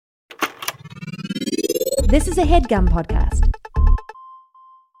This is a HeadGum podcast.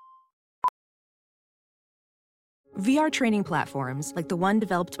 VR training platforms, like the one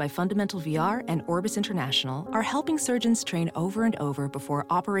developed by Fundamental VR and Orbis International, are helping surgeons train over and over before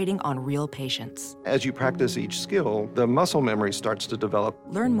operating on real patients. As you practice each skill, the muscle memory starts to develop.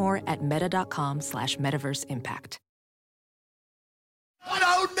 Learn more at meta.com/metaverseimpact. I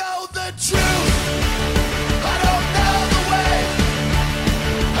don't know the truth. I don't know the way.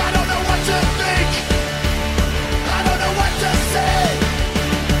 I don't know what to think. I don't know what to say.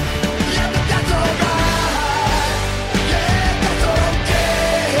 Yeah, but that's alright. Yeah, that's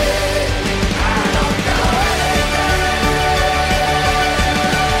okay. I don't know anything.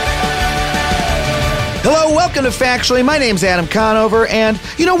 Hello, welcome to Factually. My name's Adam Conover, and,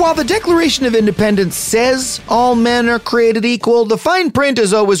 while the Declaration of Independence says all men are created equal, the fine print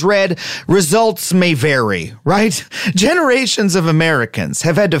is always read, results may vary, right? Generations of Americans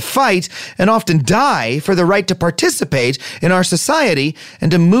have had to fight and often die for the right to participate in our society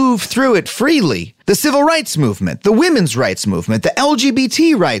and to move through it freely. The civil rights movement, the women's rights movement, the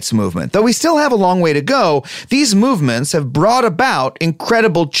LGBT rights movement. Though we still have a long way to go, these movements have brought about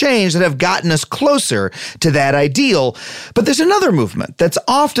incredible change that have gotten us closer to that ideal. But there's another movement that's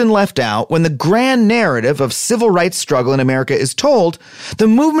often left out when the grand narrative of civil rights struggle in America is told, the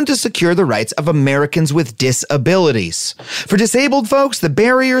movement to secure the rights of Americans with disabilities. For disabled folks, the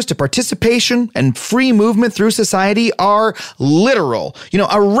barriers to participation and free movement through society are literal.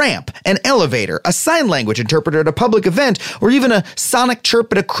 A ramp, an elevator, a sign language interpreter at a public event, or even a sonic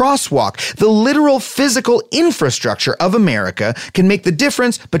chirp at a crosswalk. The literal physical infrastructure of America can make the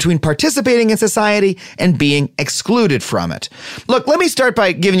difference between participating in society and being excluded from it. Look, let me start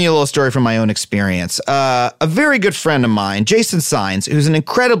by giving you a little story from my own experience. A very good friend of mine, Jason Sines, who's an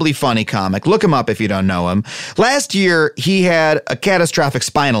incredibly funny comic. Look him up if you don't know him. Last year, he had a catastrophic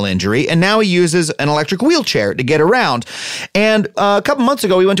spinal injury, and now he uses an electric wheelchair to get around. And a couple months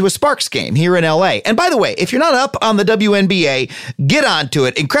ago, we went to a Sparks game here in LA. And by the way, if you're not up on the WNBA, get onto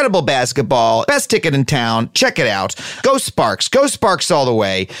it. Incredible basketball, best ticket in town. Check it out. Go Sparks all the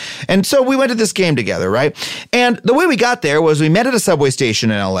way. And so we went to this game together, right? And the way we got there was we met at a subway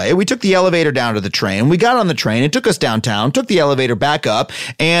station in LA. We took the elevator down to the train. We got on the train. It took us downtown, took the elevator back up,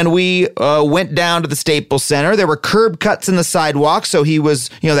 and we went down to the Staples Center. There were curb cuts in the sidewalk. So he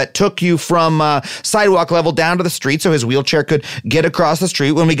was, that took you from sidewalk level down to the street so his wheelchair could get across the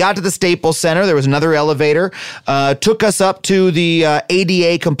street. When we got to the Staples Center, there was another elevator, took us up to the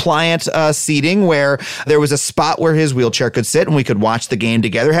ADA compliant seating where there was a spot where his wheelchair could sit and we could watch the game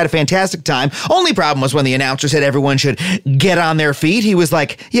together. Had a fantastic time. Only problem was when the announcer said everyone should get on their feet. He was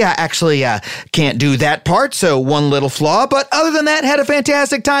like, yeah, actually, can't do that part. So one little flaw. But other than that, had a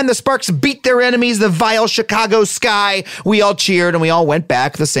fantastic time. The Sparks beat their enemies, the vile Chicago Sky. We all cheered and we all went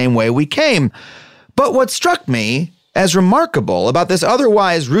back the same way we came. But what struck me as remarkable about this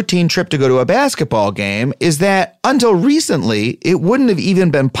otherwise routine trip to go to a basketball game is that until recently, it wouldn't have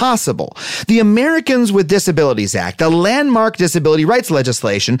even been possible. The Americans with Disabilities Act, the landmark disability rights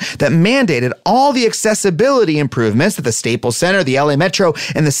legislation that mandated all the accessibility improvements that the Staples Center, the LA Metro,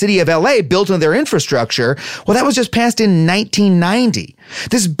 and the city of LA built into their infrastructure, well, that was just passed in 1990.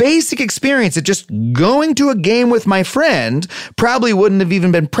 This basic experience of just going to a game with my friend probably wouldn't have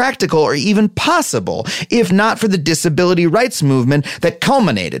even been practical or even possible if not for the disability rights movement that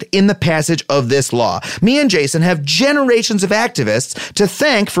culminated in the passage of this law. Me and Jason have generations of activists to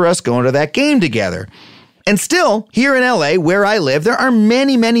thank for us going to that game together. And still, here in LA, where I live, there are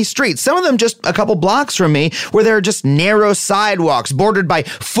many, many streets, some of them just a couple blocks from me, where there are just narrow sidewalks bordered by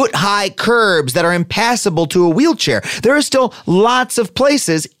foot-high curbs that are impassable to a wheelchair. There are still lots of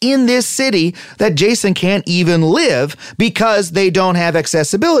places in this city that Jason can't even live because they don't have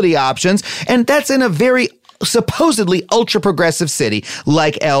accessibility options, and that's in a very supposedly ultra-progressive city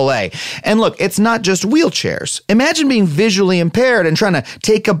like LA. And look, it's not just wheelchairs. Imagine being visually impaired and trying to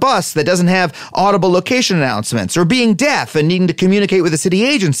take a bus that doesn't have audible location announcements, or being deaf and needing to communicate with a city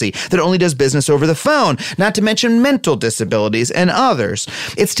agency that only does business over the phone, not to mention mental disabilities and others.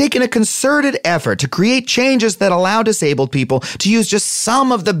 It's taken a concerted effort to create changes that allow disabled people to use just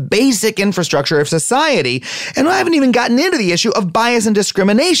some of the basic infrastructure of society. And I haven't even gotten into the issue of bias and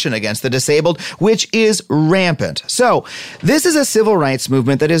discrimination against the disabled, which is rampant. So this is a civil rights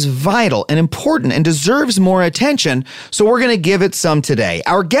movement that is vital and important and deserves more attention, so we're going to give it some today.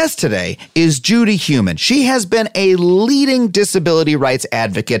 Our guest today is Judy Heumann. She has been a leading disability rights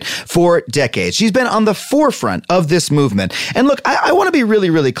advocate for decades. She's been on the forefront of this movement. And look, I want to be really,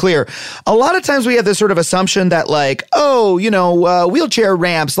 really clear. A lot of times we have this sort of assumption that wheelchair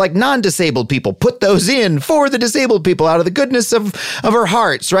ramps, like non-disabled people, put those in for the disabled people out of the goodness of our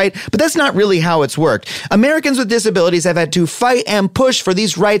hearts, right? But that's not really how it's worked. Americans with disabilities have had to fight and push for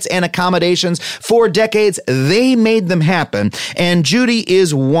these rights and accommodations for decades. They made them happen. And Judy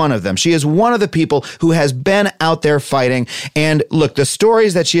is one of them. She is one of the people who has been out there fighting. And look, the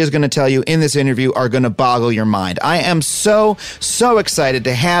stories that she is going to tell you in this interview are going to boggle your mind. I am so excited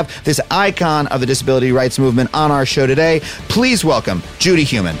to have this icon of the disability rights movement on our show today. Please welcome Judy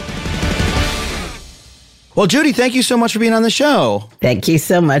Heumann. Well, Judy, thank you so much for being on the show. Thank you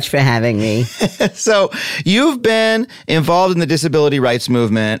so much for having me. So you've been involved in the disability rights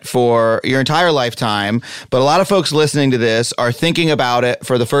movement for your entire lifetime, but a lot of folks listening to this are thinking about it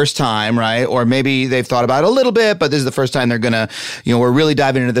for the first time, right? Or maybe they've thought about it a little bit, but this is the first time they're going to, we're really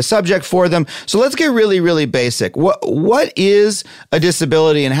diving into the subject for them. So let's get really, really basic. What is a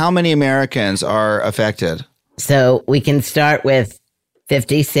disability and how many Americans are affected? So we can start with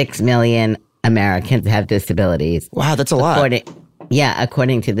 56 million Americans have disabilities. Wow, that's a lot.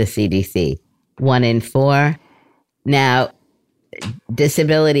 According to the CDC. 1 in 4. Now,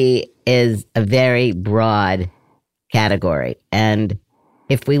 disability is a very broad category. And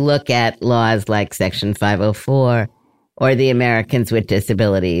if we look at laws like Section 504 or the Americans with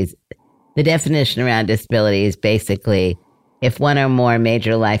Disabilities, the definition around disability is basically if one or more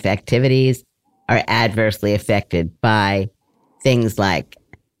major life activities are adversely affected by things like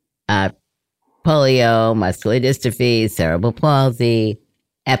polio, muscular dystrophy, cerebral palsy,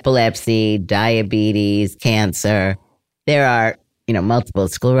 epilepsy, diabetes, cancer. There are, multiple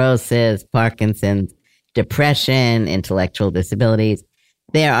sclerosis, Parkinson's, depression, intellectual disabilities.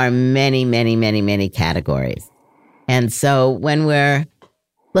 There are many, many, many, many categories. And so when we're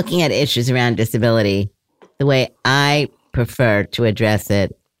looking at issues around disability, the way I prefer to address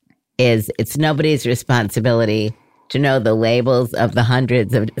it is it's nobody's responsibility to know the labels of the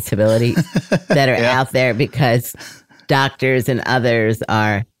hundreds of disabilities that are out there because doctors and others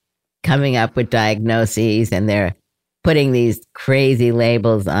are coming up with diagnoses and they're putting these crazy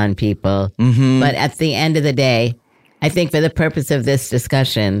labels on people. Mm-hmm. But at the end of the day, I think for the purpose of this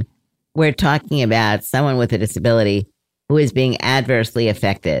discussion, we're talking about someone with a disability who is being adversely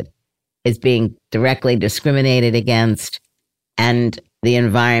affected, is being directly discriminated against, and the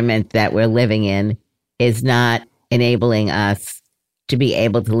environment that we're living in is not enabling us to be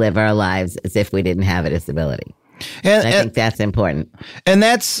able to live our lives as if we didn't have a disability. And I think that's important. And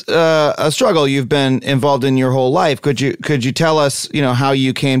that's a struggle you've been involved in your whole life. Could you tell us, how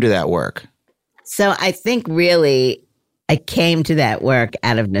you came to that work? So I think really I came to that work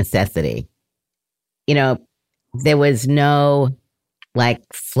out of necessity. There was no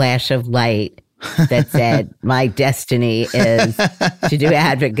flash of light that said my destiny is to do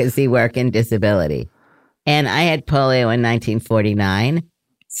advocacy work in disability. And I had polio in 1949.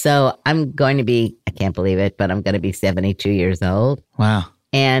 So I'm going to be, I can't believe it, but I'm going to be 72 years old. Wow.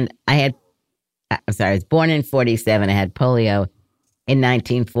 And I was born in 47. I had polio in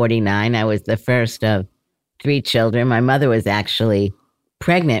 1949. I was the first of 3 children. My mother was actually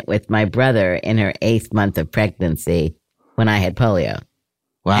pregnant with my brother in her 8th month of pregnancy when I had polio.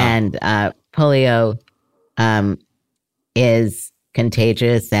 Wow. And polio is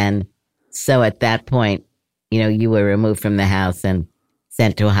contagious. And so at that point, you were removed from the house and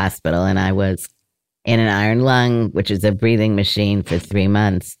sent to a hospital. And I was in an iron lung, which is a breathing machine, for 3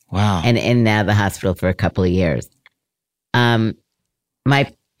 months. Wow. And in the hospital for a couple of years.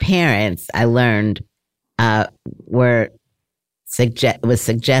 My parents, I learned, was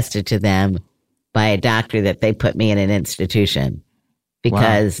suggested to them by a doctor that they put me in an institution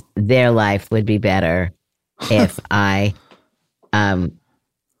because their life would be better if I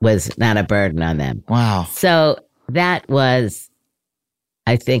was not a burden on them. Wow. So that was,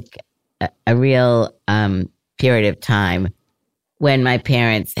 I think, a real period of time when my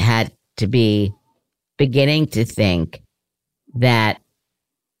parents had to be beginning to think that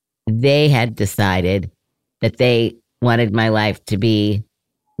they had decided that they wanted my life to be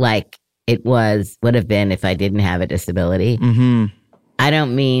like it would have been if I didn't have a disability. Mm-hmm. I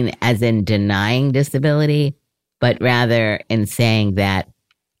don't mean as in denying disability, but rather in saying that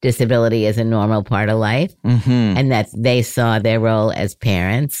disability is a normal part of life, mm-hmm. and that they saw their role as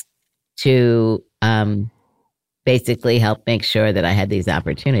parents to basically help make sure that I had these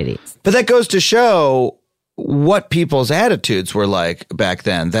opportunities. But that goes to show what people's attitudes were like back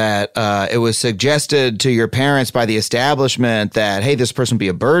then, that it was suggested to your parents by the establishment that, hey, this person would be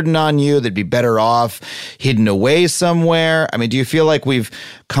a burden on you. They'd be better off hidden away somewhere. I mean, do you feel like we've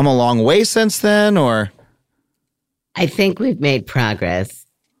come a long way since then, or? I think we've made progress.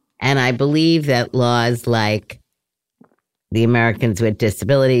 And I believe that laws like the Americans with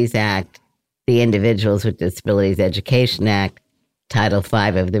Disabilities Act, the Individuals with Disabilities Education Act, Title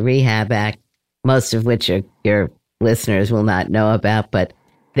V of the Rehab Act, most of which your listeners will not know about, but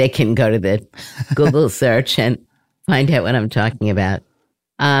they can go to the Google search and find out what I'm talking about.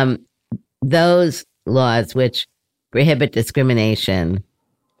 Those laws which prohibit discrimination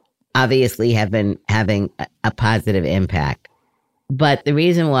obviously have been having a positive impact. But the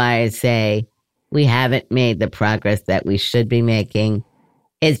reason why I say we haven't made the progress that we should be making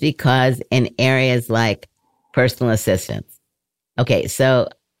is because in areas like personal assistance. Okay, so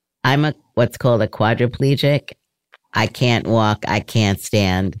I'm what's called a quadriplegic. I can't walk. I can't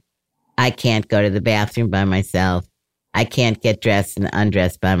stand. I can't go to the bathroom by myself. I can't get dressed and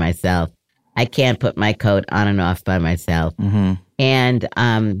undressed by myself. I can't put my coat on and off by myself. Mm-hmm.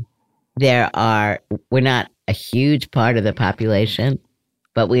 And we're not a huge part of the population,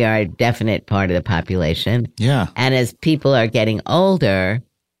 but we are a definite part of the population. Yeah. And as people are getting older,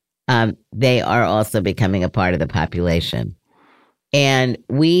 they are also becoming a part of the population. And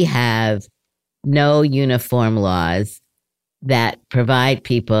we have no uniform laws that provide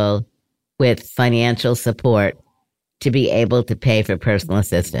people with financial support to be able to pay for personal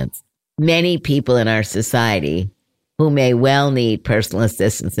assistance. Many people in our society who may well need personal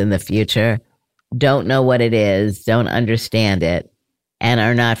assistance in the future don't know what it is, don't understand it, and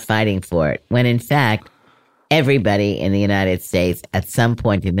are not fighting for it. When in fact, everybody in the United States at some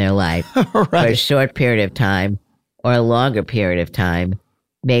point in their life, Right. for a short period of time or a longer period of time,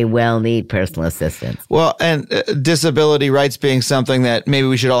 may well need personal assistance. Well, and disability rights being something that maybe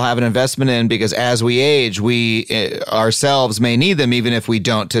we should all have an investment in, because as we age, we ourselves may need them even if we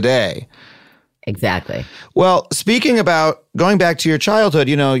don't today. Exactly. Well, speaking about going back to your childhood,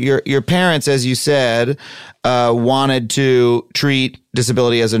 your parents, as you said, wanted to treat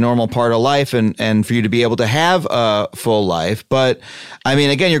disability as a normal part of life and for you to be able to have a full life. But I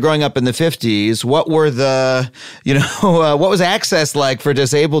mean, again, you're growing up in the 50s. What were what was access like for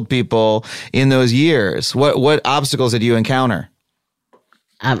disabled people in those years? What obstacles did you encounter?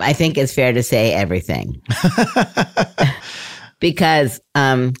 I think it's fair to say everything. Because,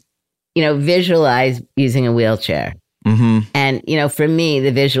 visualize using a wheelchair. Mm-hmm. And, for me,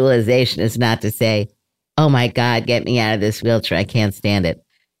 the visualization is not to say, oh my God, get me out of this wheelchair. I can't stand it,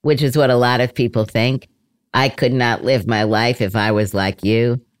 which is what a lot of people think. I could not live my life if I was like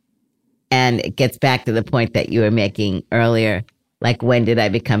you. And it gets back to the point that you were making earlier, like, when did I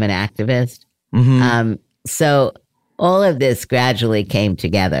become an activist? Mm-hmm. So all of this gradually came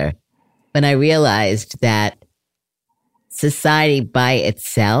together when I realized that society by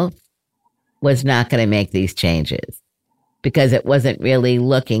itself was not going to make these changes, because it wasn't really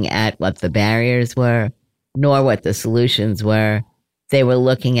looking at what the barriers were, nor what the solutions were. They were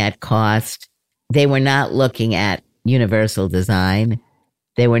looking at cost. They were not looking at universal design.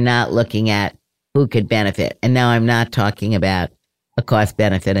 They were not looking at who could benefit. And now I'm not talking about a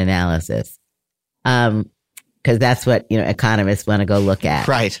cost-benefit analysis, because that's what economists want to go look at.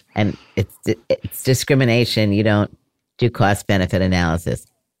 Right. And it's discrimination. You don't do cost-benefit analysis.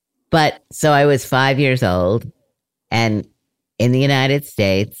 But so I was 5 years old, and in the United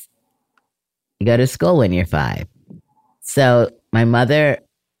States, you go to school when you're 5. So my mother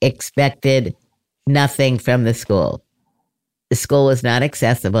expected nothing from the school. The school was not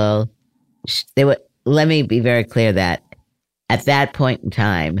accessible. Let me be very clear that at that point in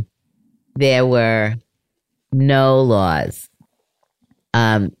time, there were no laws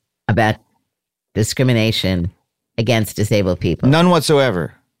about discrimination against disabled people. None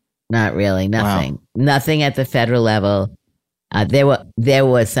whatsoever. Not really. Nothing. Wow. Nothing at the federal level. There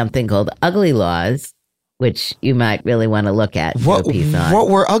was something called ugly laws, which you might really want to look at. What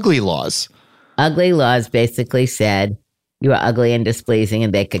were ugly laws? Ugly laws basically said you were ugly and displeasing,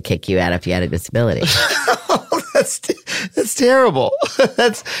 and they could kick you out if you had a disability. That's terrible.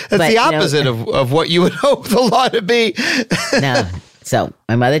 That's the opposite of what you would hope the law to be. No. So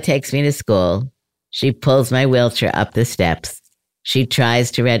my mother takes me to school. She pulls my wheelchair up the steps. She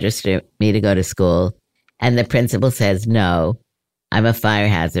tries to register me to go to school, and the principal says, no, I'm a fire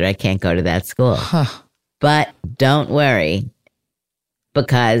hazard. I can't go to that school. Huh. But don't worry,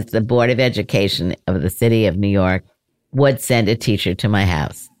 because the Board of Education of the city of New York would send a teacher to my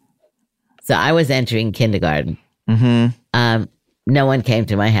house. So I was entering kindergarten. Mm-hmm. No one came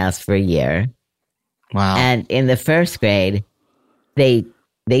to my house for a year. Wow. And in the first grade, they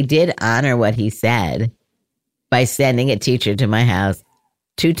did honor what he said by sending a teacher to my house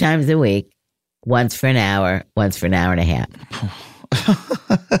 2 times a week, once for an hour and a half.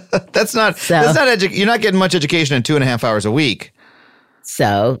 You're not getting much education in 2.5 hours a week.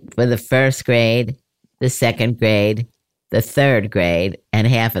 So for the first grade, the second grade, the third grade, and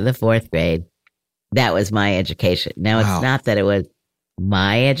half of the fourth grade, that was my education. Now, Wow. It's not that it was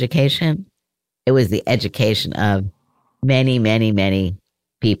my education. it was the education of many, many, many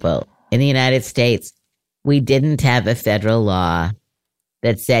people. In the United States, we didn't have a federal law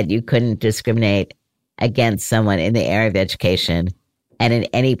that said you couldn't discriminate against someone in the area of education and in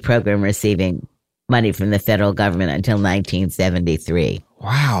any program receiving money from the federal government until 1973.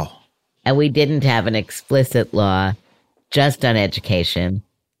 Wow. And we didn't have an explicit law just on education,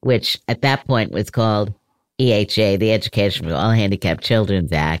 which at that point was called EHA, the Education for All Handicapped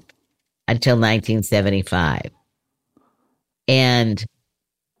Children's Act, until 1975. And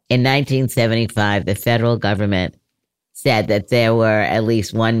in 1975, the federal government said that there were at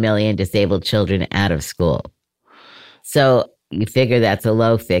least 1 million disabled children out of school. So you figure that's a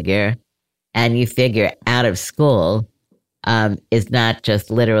low figure, and you figure out of school is not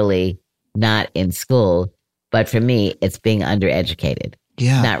just literally not in school, but for me, it's being undereducated,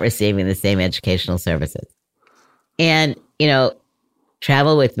 not receiving the same educational services. And,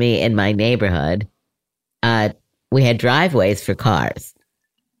 travel with me in my neighborhood, we had driveways for cars.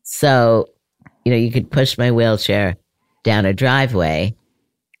 So, you could push my wheelchair down a driveway,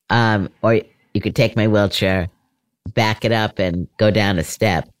 or you could take my wheelchair, back it up and go down a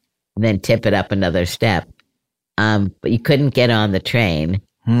step, and then tip it up another step. But you couldn't get on the train.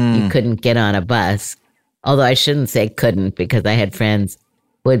 You couldn't get on a bus. Although I shouldn't say couldn't, because I had friends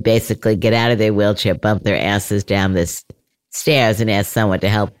who would basically get out of their wheelchair, bump their asses down the stairs, and ask someone to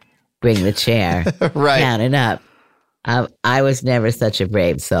help bring the chair down and up. I was never such a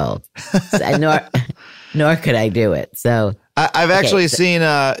brave soul, nor could I do it. So I've actually seen,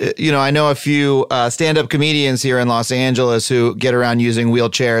 I know a few stand-up comedians here in Los Angeles who get around using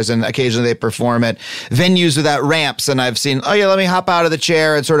wheelchairs, and occasionally they perform at venues without ramps. And I've seen, let me hop out of the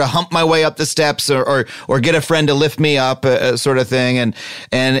chair and sort of hump my way up the steps, or get a friend to lift me up, sort of thing. And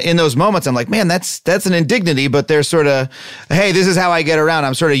in those moments, I'm like, man, that's an indignity. But they're sort of, hey, this is how I get around.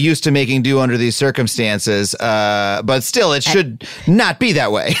 I'm sort of used to making do under these circumstances. But still, it should not be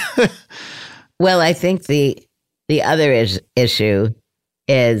that way. Well, I think the other issue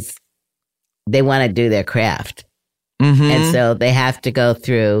is they want to do their craft. And so they have to go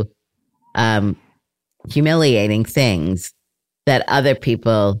through humiliating things that other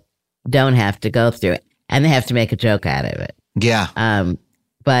people don't have to go through. And they have to make a joke out of it. Yeah.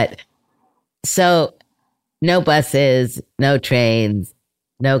 But so no buses, no trains,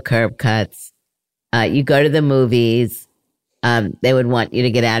 no curb cuts. You go to the movies. They would want you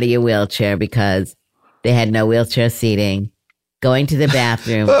to get out of your wheelchair because they had no wheelchair seating. Going to the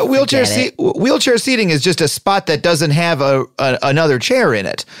bathroom. Wheelchair seating is just a spot that doesn't have another chair in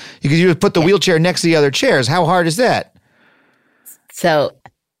it. You could just put the wheelchair next to the other chairs. How hard is that? So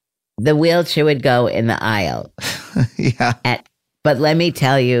the wheelchair would go in the aisle. Yeah. But let me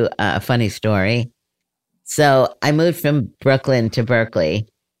tell you a funny story. So I moved from Brooklyn to Berkeley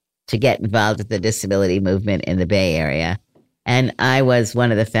to get involved with the disability movement in the Bay Area. And I was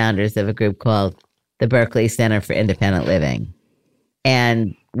one of the founders of a group called the Berkeley Center for Independent Living.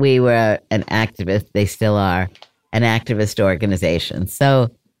 And we were an activist, they still are, an activist organization. So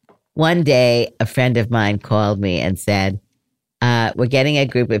one day, a friend of mine called me and said, we're getting a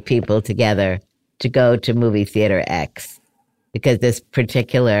group of people together to go to movie theater X, because this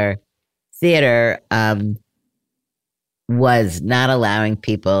particular theater was not allowing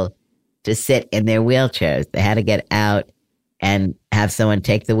people to sit in their wheelchairs. They had to get out and have someone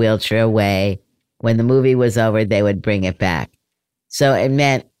take the wheelchair away. When the movie was over, they would bring it back. So it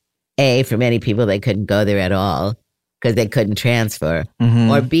meant, A, for many people, they couldn't go there at all because they couldn't transfer.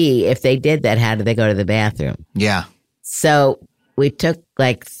 Or B, if they did that, how did they go to the bathroom? Yeah. So we took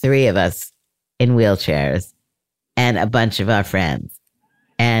like 3 of us in wheelchairs and a bunch of our friends.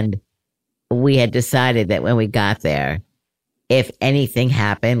 And we had decided that when we got there, if anything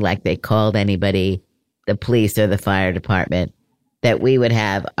happened, like they called anybody, the police or the fire department, that we would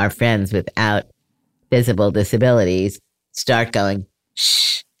have our friends without visible disabilities start going,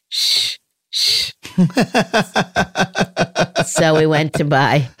 shh, shh, shh. So we went to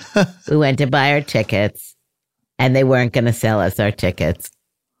buy our tickets, and they weren't going to sell us our tickets.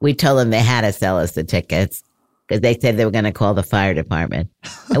 We told them they had to sell us the tickets because they said they were going to call the fire department.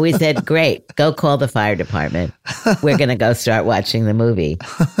 And we said, great, go call the fire department. We're going to go start watching the movie.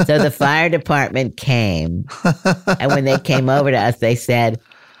 So the fire department came, and when they came over to us, they said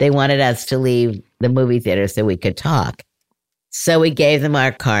they wanted us to leave the movie theater so we could talk. So we gave them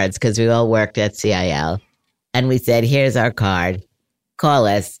our cards because we all worked at CIL. And we said, here's our card. Call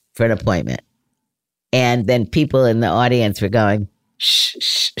us for an appointment. And then people in the audience were going, shh,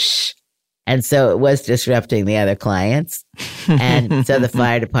 shh, shh. And so it was disrupting the other clients. And so the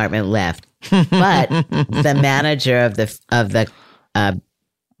fire department left. But the manager of the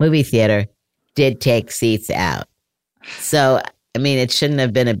movie theater did take seats out. So, I mean, it shouldn't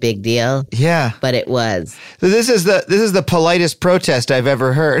have been a big deal. Yeah. But it was. This is the politest protest I've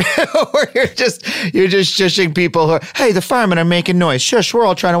ever heard. Where you're just shushing people who are, hey, the firemen are making noise. Shush, we're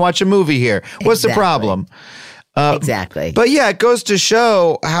all trying to watch a movie here. What's the problem? Exactly. But yeah, it goes to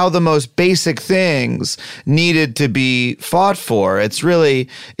show how the most basic things needed to be fought for. It's really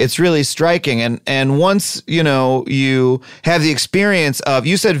striking. And once, you have the experience of,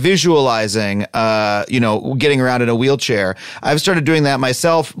 you said visualizing, getting around in a wheelchair. I've started doing that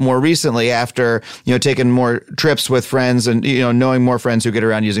myself more recently after, taking more trips with friends and, knowing more friends who get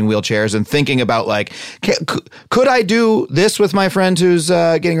around using wheelchairs and thinking about like, could I do this with my friend who's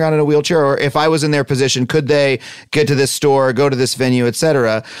getting around in a wheelchair? Or if I was in their position, could they get to this store, go to this venue,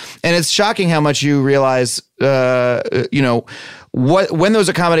 etc. And it's shocking how much you realize, when those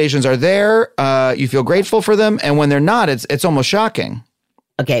accommodations are there, you feel grateful for them, and when they're not, it's almost shocking.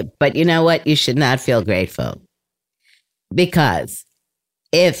 Okay, but you know what? You should not feel grateful, because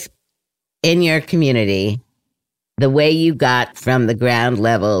if in your community, the way you got from the ground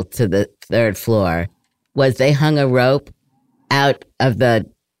level to the third floor was they hung a rope out of the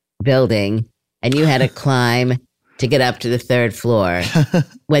building and you had to climb to get up to the third floor.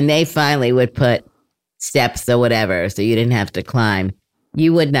 When they finally would put steps or whatever, so you didn't have to climb,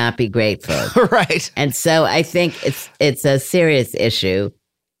 you would not be grateful. Right. And so I think it's a serious issue,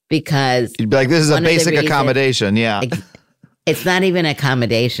 because you'd be like, this is a basic accommodation. Yeah. It's not even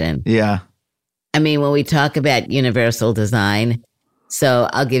accommodation. Yeah. I mean, when we talk about universal design, so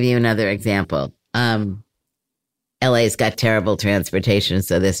I'll give you another example. LA's got terrible transportation,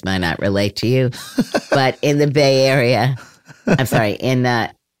 so this might not relate to you. But in the Bay Area, in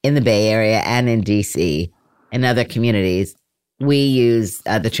the Bay Area and in DC and other communities, we use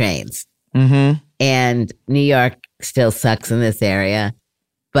the trains. Mm-hmm. And New York still sucks in this area,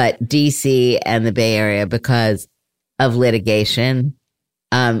 but DC and the Bay Area, because of litigation,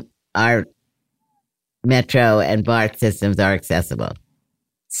 our metro and BART systems are accessible.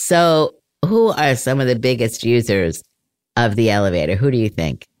 So who are some of the biggest users of the elevator? Who do you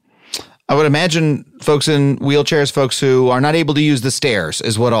think? I would imagine folks in wheelchairs, folks who are not able to use the stairs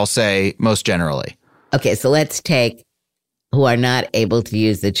is what I'll say most generally. Okay, so let's take who are not able to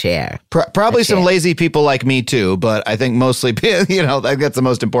use the chair. Probably some lazy people like me too, but I think mostly, I think that's the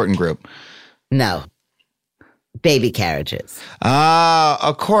most important group. No. Baby carriages.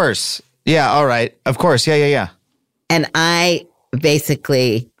 Of course. Yeah, all right. Of course. Yeah. And I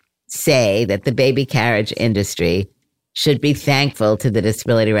basically say that the baby carriage industry should be thankful to the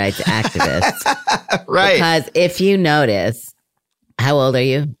disability rights activists. Right. Because if you notice, how old are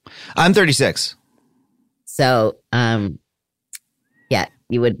you? I'm 36. So,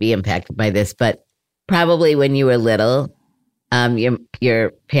 you would be impacted by this, but probably when you were little,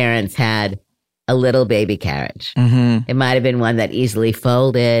 your parents had a little baby carriage. Mm-hmm. It might have been one that easily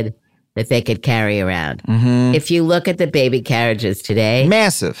folded, that they could carry around. Mm-hmm. If you look at the baby carriages today,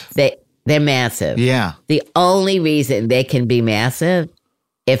 massive. They're massive. Yeah. The only reason they can be massive,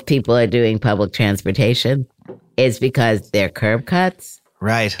 if people are doing public transportation, is because they're curb cuts.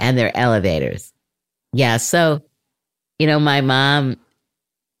 Right. And they're elevators. Yeah. So, my mom,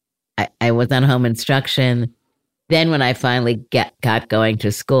 I was on home instruction. Then when I finally got going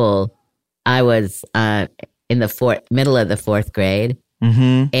to school, I was in the middle of the fourth grade.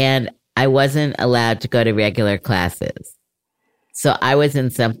 Mm-hmm. And I wasn't allowed to go to regular classes. So I was in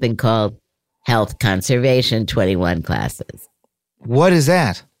something called Health Conservation 21 classes. What is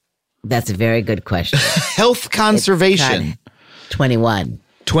that? That's a very good question. Health Conservation. 21.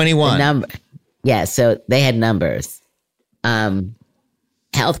 21. Number. Yeah, so they had numbers.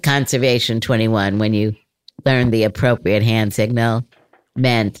 Health Conservation 21, when you learned the appropriate hand signal,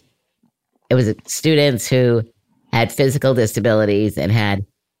 meant it was students who had physical disabilities and had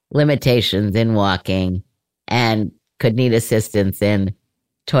limitations in walking and could need assistance in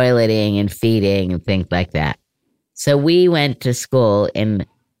toileting and feeding and things like that. So we went to school in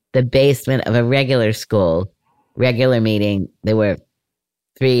the basement of a regular school, regular meeting. There were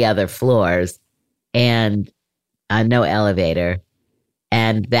 3 other floors and no elevator.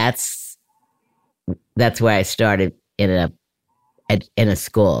 And that's where I started in a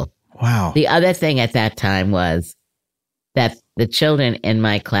school. Wow. The other thing at that time was that the children in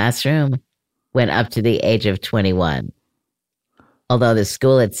my classroom went up to the age of 21, although the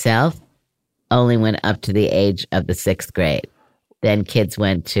school itself only went up to the age of the 6th grade. Then kids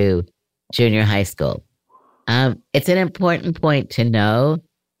went to junior high school. It's an important point to know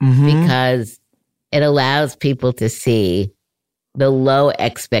because it allows people to see the low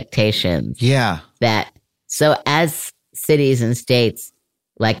expectations. Yeah. So as cities and states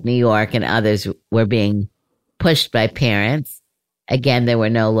like New York and others, were being pushed by parents. Again, there were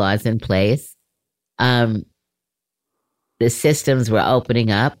no laws in place. The systems were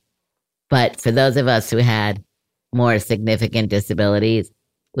opening up. But for those of us who had more significant disabilities,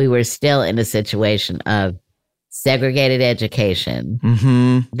 we were still in a situation of segregated education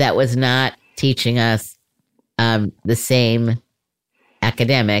that was not teaching us the same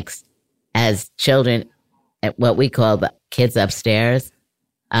academics as children at what we call the kids upstairs,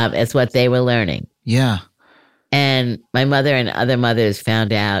 as what they were learning. Yeah. And my mother and other mothers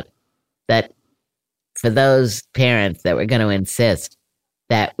found out that for those parents that were going to insist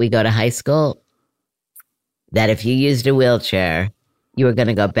that we go to high school, that if you used a wheelchair, you were going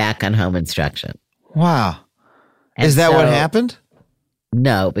to go back on home instruction. Wow. And Is that so, what happened?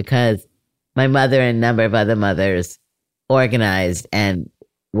 No, because my mother and a number of other mothers organized and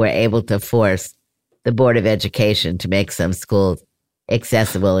were able to force the Board of Education to make some schools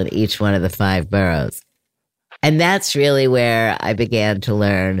accessible in each one of the 5 boroughs. And that's really where I began to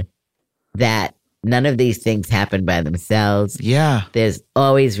learn that none of these things happen by themselves. Yeah. There's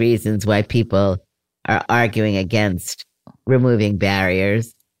always reasons why people are arguing against removing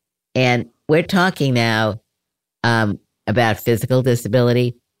barriers. And we're talking now about physical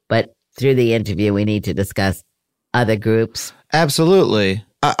disability, but through the interview, we need to discuss other groups. Absolutely.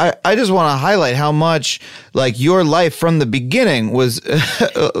 I just want to highlight how much, like, your life from the beginning was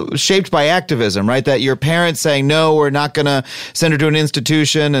shaped by activism, right? That your parents saying, no, we're not going to send her to an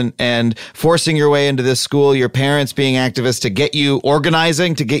institution, and forcing your way into this school, your parents being activists to get you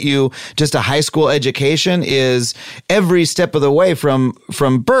organizing, to get you just a high school education, is every step of the way from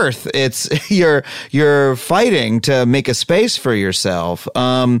birth. It's you're fighting to make a space for yourself.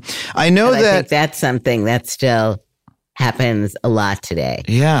 I know and that I think that's something that still happens a lot today.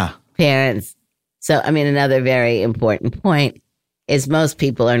 Yeah. Parents. So, I mean, another very important point is most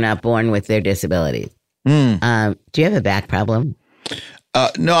people are not born with their disabilities. Do you have a back problem?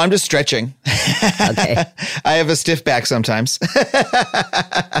 No, I'm just stretching. Okay. I have a stiff back sometimes.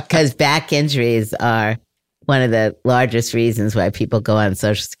 Because back injuries are one of the largest reasons why people go on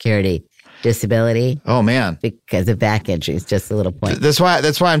Social Security disability. Oh, man. Because of back injuries. Just a little point. That's why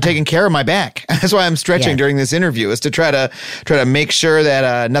I'm taking care of my back. That's why I'm stretching during this interview, is to try to make sure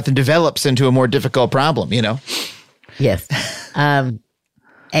that nothing develops into a more difficult problem, you know? Yes.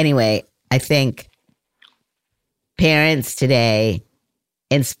 Anyway, I think parents today,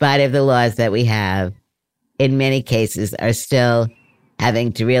 in spite of the laws that we have, in many cases are still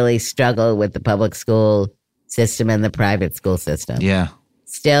having to really struggle with the public school system and the private school system. Yeah.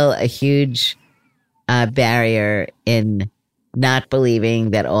 Still a huge barrier in not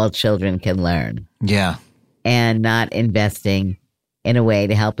believing that all children can learn. Yeah. And not investing in a way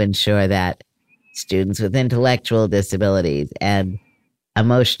to help ensure that students with intellectual disabilities and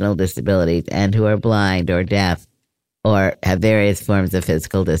emotional disabilities and who are blind or deaf or have various forms of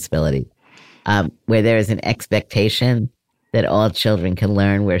physical disability, where there is an expectation that all children can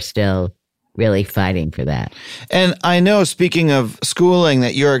learn, we're still really fighting for that. And I know, speaking of schooling,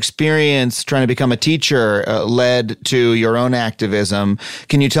 that your experience trying to become a teacher led to your own activism.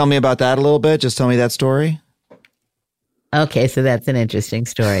 Can you tell me about that a little bit? Just tell me that story. Okay, so that's an interesting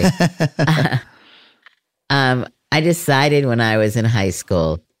story. I decided when I was in high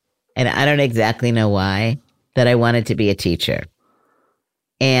school, and I don't exactly know why, that I wanted to be a teacher.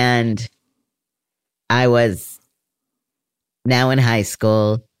 And I was now in high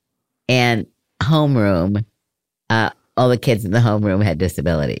school, and homeroom, all the kids in the homeroom had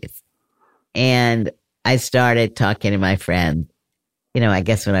disabilities. And I started talking to my friends, I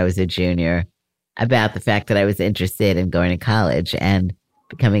guess when I was a junior, about the fact that I was interested in going to college and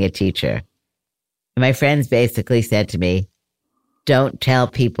becoming a teacher. And my friends basically said to me, don't tell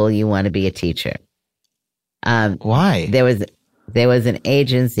people you want to be a teacher. Why? There was an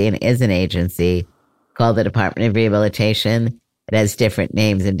agency, and is an agency, called the Department of Rehabilitation. It has different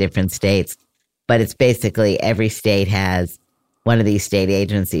names in different states, but it's basically every state has one of these state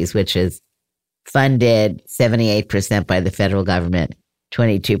agencies, which is funded 78% by the federal government,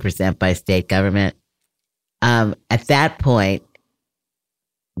 22% by state government. At that point,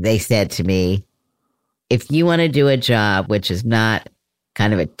 they said to me, if you want to do a job which is not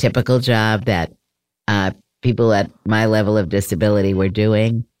kind of a typical job that people at my level of disability were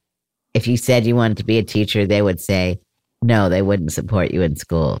doing, if you said you wanted to be a teacher, they would say, no, they wouldn't support you in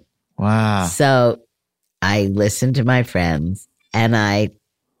school. Wow. So I listened to my friends, and I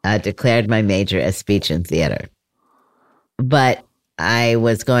declared my major as speech and theater. But I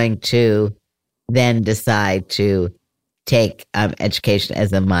was going to then decide to take education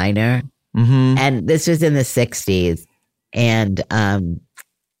as a minor. Mm-hmm. And this was in the 60s. And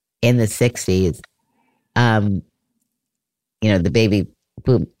in the 60s, the baby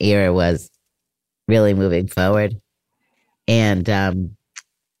boom era was really moving forward. And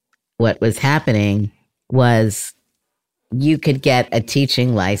what was happening was you could get a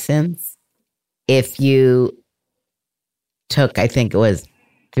teaching license if you took, I think it was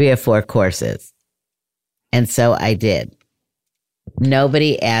 3 or 4 courses. And so I did.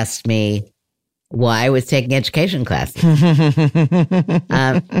 Nobody asked me why I was taking education classes.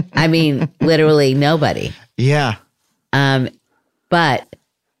 I mean, literally nobody. Yeah. But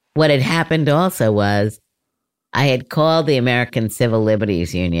what had happened also was I had called the American Civil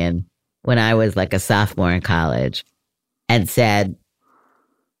Liberties Union when I was like a sophomore in college and said,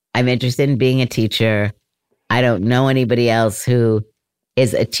 I'm interested in being a teacher. I don't know anybody else who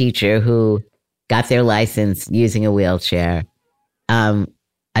is a teacher who got their license using a wheelchair.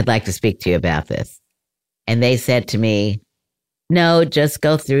 I'd like to speak to you about this. And they said to me, no, just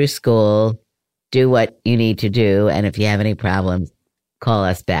go through school, do what you need to do. And if you have any problems, call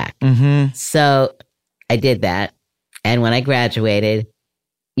us back. Mm-hmm. So I did that. And when I graduated,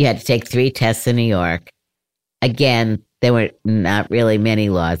 you had to take 3 tests in New York. Again, there were not really many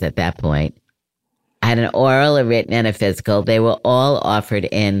laws at that point. I had an oral, a written, and a physical. They were all offered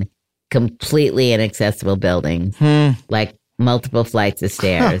in completely inaccessible buildings, like multiple flights of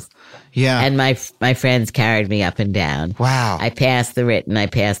stairs. Yeah. And my friends carried me up and down. Wow. I passed the written, I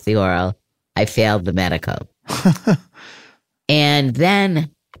passed the oral, I failed the medical. And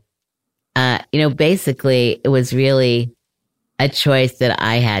then, basically it was really a choice that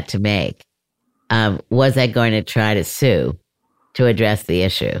I had to make. Was I going to try to sue to address the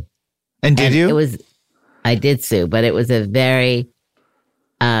issue? And did you? I did sue, but it was a very,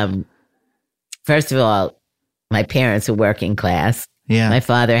 first of all, my parents were working class. Yeah. My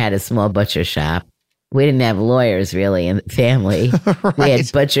father had a small butcher shop. We didn't have lawyers really in the family. Right. We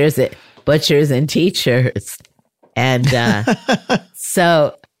had butchers and teachers. And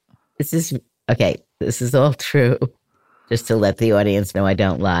so this is all true. Just to let the audience know I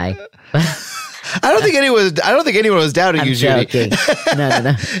don't lie. I don't think anyone was doubting you, Judy. Joking.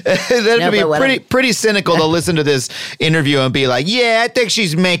 No. That'd be pretty cynical to listen to this interview and be like, yeah, I think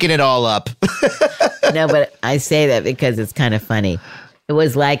she's making it all up. No, but I say that because it's kind of funny. It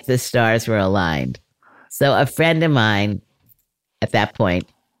was like the stars were aligned. So a friend of mine at that point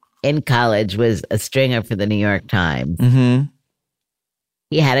in college was a stringer for the New York Times. Mm-hmm.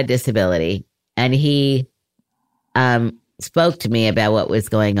 He had a disability, and he spoke to me about what was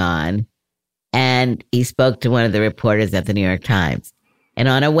going on. And he spoke to one of the reporters at the New York Times. And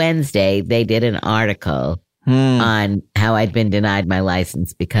on a Wednesday, they did an article on how I'd been denied my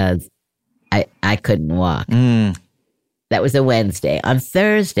license because I couldn't walk. That was a Wednesday. On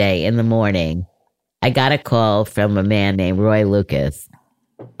Thursday in the morning, I got a call from a man named Roy Lucas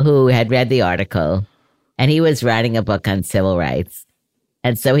who had read the article, and he was writing a book on civil rights.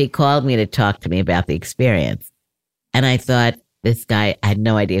 And so he called me to talk to me about the experience. And I thought, this guy, I had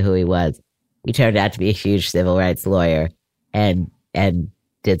no idea who he was. He turned out to be a huge civil rights lawyer and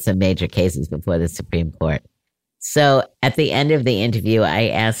did some major cases before the Supreme Court. So at the end of the interview, I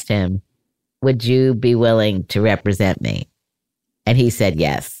asked him, would you be willing to represent me? And he said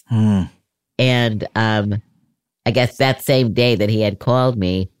yes. And I guess that same day that he had called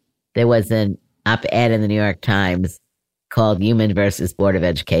me, there was an op-ed in the New York Times called Heumann versus Board of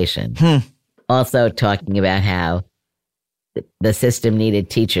Education, also talking about how the system needed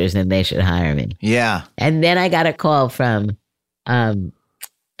teachers and they should hire me. Yeah. And then I got a call from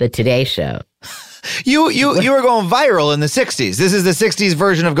the Today Show. You were going viral in the 60s. This is the 60s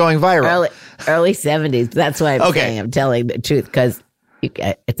version of going viral. Early 70s. That's why I'm saying I'm telling the truth, because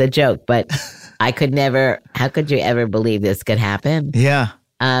it's a joke, but I could never, how could you ever believe this could happen? Yeah.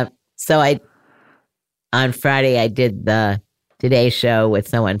 So on Friday, I did the Today Show with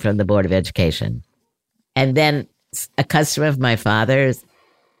someone from the Board of Education. And then a customer of my father's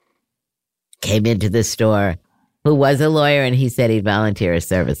came into the store who was a lawyer, and he said he'd volunteer his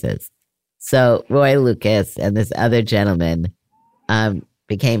services. So Roy Lucas and this other gentleman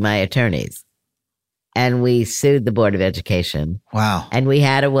became my attorneys. And we sued the Board of Education. Wow. And we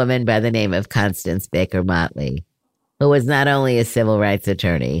had a woman by the name of Constance Baker Motley, who was not only a civil rights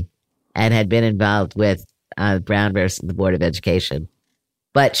attorney and had been involved with Brown versus the Board of Education,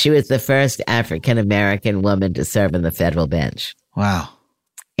 but she was the first African-American woman to serve on the federal bench. Wow.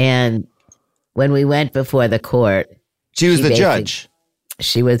 And when we went before the court... She was the judge.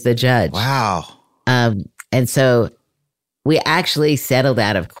 She was the judge. Wow. And so we actually settled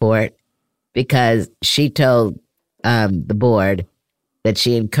out of court because she told the board that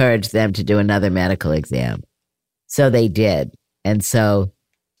she encouraged them to do another medical exam. So they did. And so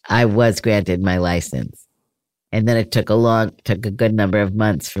I was granted my license. And then it took a good number of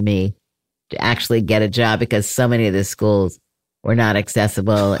months for me to actually get a job because so many of the schools were not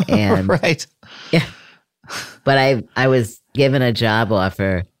accessible. And right. Yeah. But I was given a job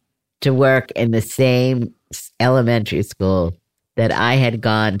offer to work in the same elementary school that I had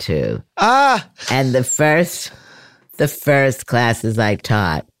gone to. And the first classes I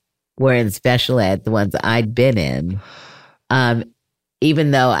taught were in special ed, the ones I'd been in,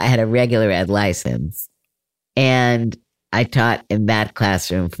 even though I had a regular ed license. And I taught in that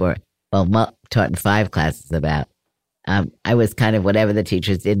classroom taught in 5 classes about. I was kind of whatever the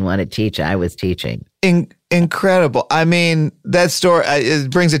teachers didn't want to teach, I was teaching. Incredible. I mean, that story, it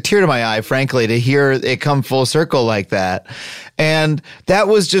brings a tear to my eye, frankly, to hear it come full circle like that. And that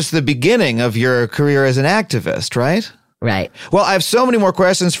was just the beginning of your career as an activist, right? Right. Well, I have so many more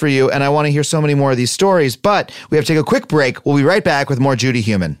questions for you, and I want to hear so many more of these stories, but we have to take a quick break. We'll be right back with more Judy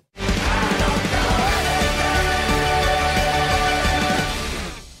Heumann.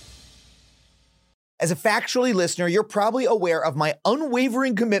 As a Factually listener, you're probably aware of my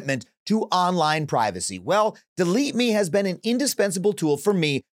unwavering commitment to online privacy. Well, Delete Me has been an indispensable tool for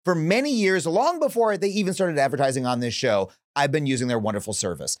me for many years, long before they even started advertising on this show. I've been using their wonderful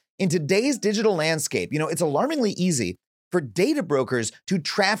service. In today's digital landscape, it's alarmingly easy for data brokers to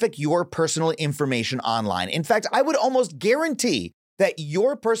traffic your personal information online. In fact, I would almost guarantee that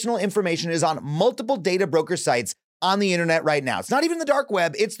your personal information is on multiple data broker sites on the internet right now. It's not even the dark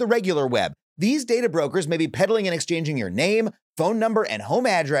web, it's the regular web. These data brokers may be peddling and exchanging your name, phone number, and home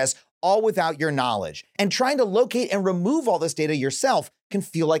address, all without your knowledge. And trying to locate and remove all this data yourself can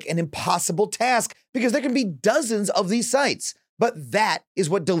feel like an impossible task because there can be dozens of these sites. But that is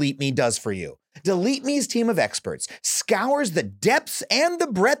what Delete Me does for you. Delete Me's team of experts scours the depths and the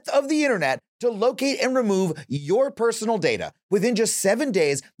breadth of the internet to locate and remove your personal data. Within just 7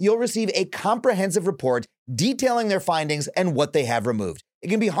 days, you'll receive a comprehensive report detailing their findings and what they have removed. It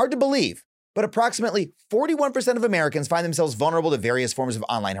can be hard to believe, but approximately 41% of Americans find themselves vulnerable to various forms of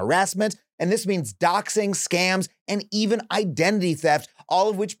online harassment, and this means doxing, scams, and even identity theft, all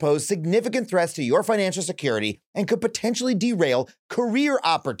of which pose significant threats to your financial security and could potentially derail career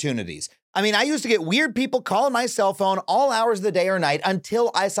opportunities. I mean, I used to get weird people calling my cell phone all hours of the day or night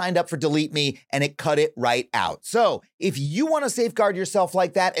until I signed up for Delete Me, and it cut it right out. So if you want to safeguard yourself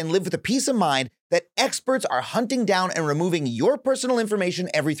like that and live with the peace of mind that experts are hunting down and removing your personal information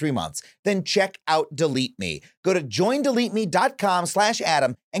every 3 months, then check out Delete Me. Go to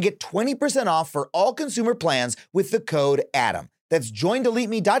joindeleteme.com/Adam and get 20% off for all consumer plans with the code Adam. That's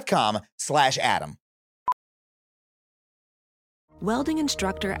joindeleteme.com/Adam. Welding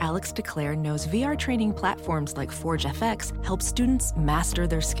instructor Alex DeClaire knows VR training platforms like ForgeFX help students master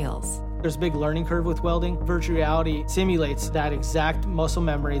their skills. There's a big learning curve with welding. Virtual reality simulates that exact muscle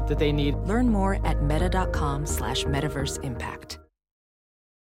memory that they need. Learn more at meta.com/metaverseimpact.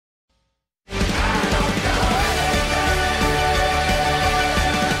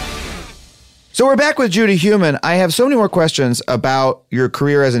 So we're back with Judy Heumann. I have so many more questions about your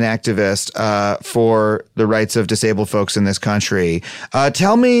career as an activist for the rights of disabled folks in this country.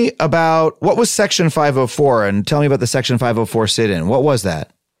 Tell me about what was Section 504, and tell me about the Section 504 sit-in. What was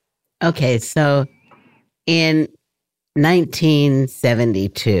that? Okay, so in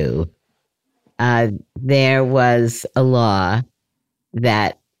 1972, there was a law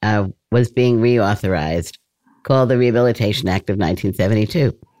that was being reauthorized called the Rehabilitation Act of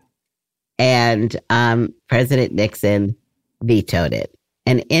 1972. And President Nixon vetoed it.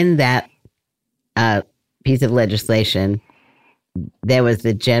 And in that piece of legislation, there was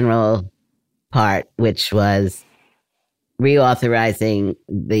the general part, which was reauthorizing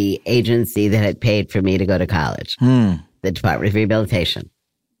the agency that had paid for me to go to college, the Department of Rehabilitation.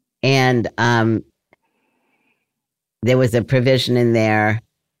 And there was a provision in there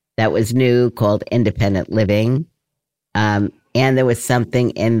that was new called independent living. And there was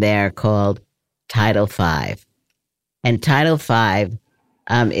something in there called Title V. And Title V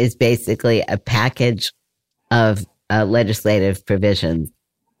is basically a package of legislative provisions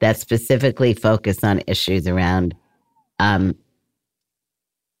that specifically focus on issues around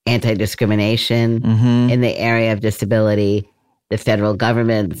anti-discrimination in the area of disability, the federal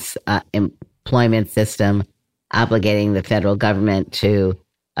government's employment system, obligating the federal government to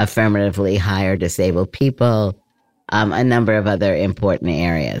affirmatively hire disabled people, a number of other important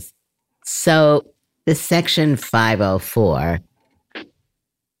areas. So the Section 504,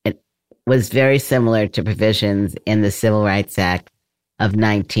 it was very similar to provisions in the Civil Rights Act of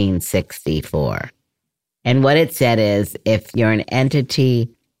 1964. And what it said is, if you're an entity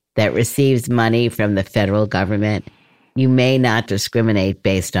that receives money from the federal government you may not discriminate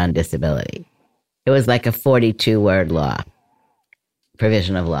based on disability. It was like a 42-word law,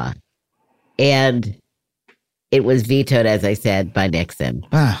 provision of law. And it was vetoed, as I said, by Nixon.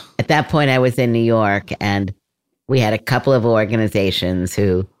 At that point, I was in New York, and we had a couple of organizations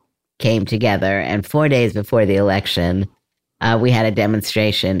who came together. And 4 days before the election, we had a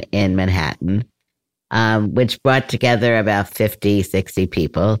demonstration in Manhattan, which brought together about 50, 60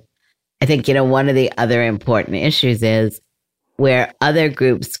 people. I think, one of the other important issues is where other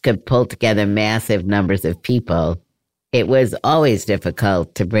groups could pull together massive numbers of people, it was always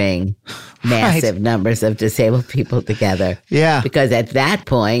difficult to bring massive numbers of disabled people together. Yeah. Because at that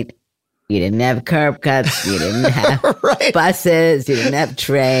point, you didn't have curb cuts, you didn't have buses, you didn't have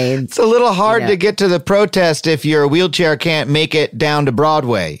trains. It's a little hard to get to the protest if your wheelchair can't make it down to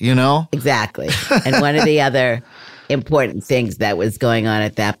Broadway, Exactly. And one of the other important things that was going on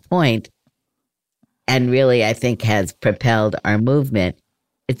at that point, and really I think has propelled our movement,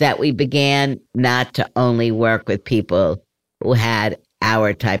 is that we began not to only work with people who had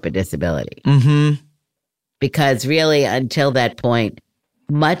our type of disability. Mm-hmm. Because really, until that point,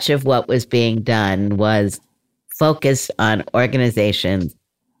 much of what was being done was focused on organizations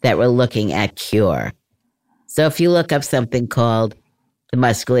that were looking at cure. So if you look up something called the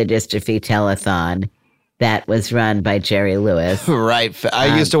Muscular Dystrophy Telethon, that was run by Jerry Lewis. Right.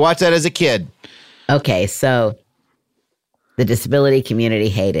 I used to watch that as a kid. Okay, so the disability community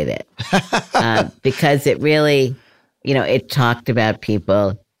hated it because it really, it talked about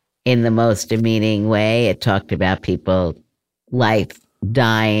people in the most demeaning way. It talked about people life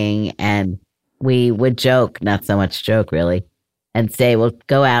dying, and we would joke, not so much joke really, and say, well,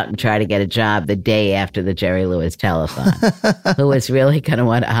 go out and try to get a job the day after the Jerry Lewis telethon. Who is really going to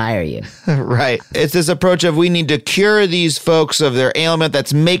want to hire you? Right. It's this approach of we need to cure these folks of their ailment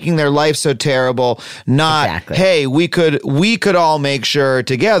that's making their life so terrible. Not, hey, we could all make sure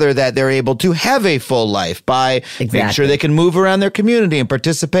together that they're able to have a full life by making sure they can move around their community and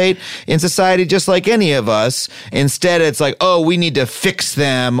participate in society just like any of us. Instead, it's like, oh, we need to fix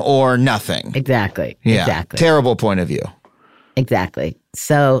them or nothing. Exactly. Yeah. Exactly. Terrible point of view. Exactly.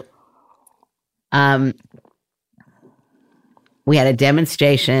 So, we had a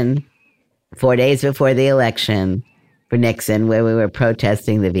demonstration 4 days before the election for Nixon where we were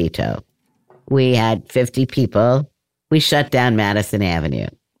protesting the veto. We had 50 people. We shut down Madison Avenue.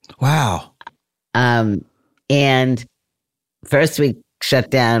 Wow. And first we shut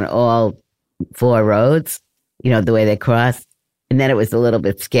down all 4 roads, the way they crossed. And then it was a little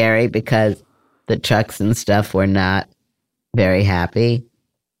bit scary because the trucks and stuff were not very happy.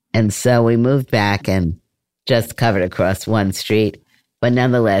 And so we moved back and just covered across one street. But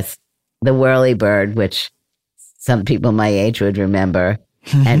nonetheless, the Whirlybird, which some people my age would remember,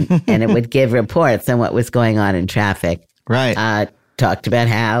 and it would give reports on what was going on in traffic. Right. Talked about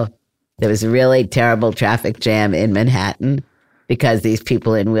how there was a really terrible traffic jam in Manhattan because these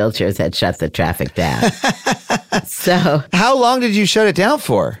people in wheelchairs had shut the traffic down. So, how long did you shut it down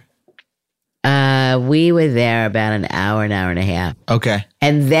for? We were there about an hour and a half. Okay.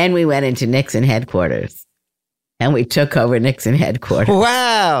 And then we went into Nixon headquarters. And we took over Nixon headquarters.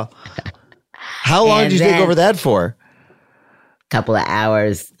 Wow. How long did you take over that for? A couple of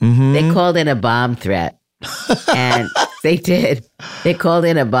hours. Mm-hmm. They called in a bomb threat. And they did. They called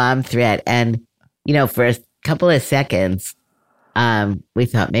in a bomb threat. And, for a couple of seconds, we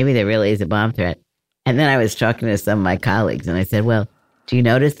thought maybe there really is a bomb threat. And then I was talking to some of my colleagues and I said, well, do you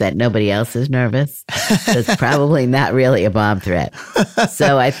notice that nobody else is nervous? It's probably not really a bomb threat.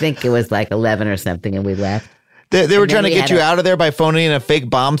 So I think it was like 11 or something and we left. They were trying to get you out of there by phoning in a fake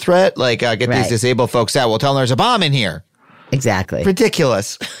bomb threat? Like, get these disabled folks out. We'll tell them there's a bomb in here. Exactly.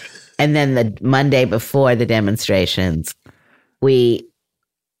 Ridiculous. And then the Monday before the demonstrations,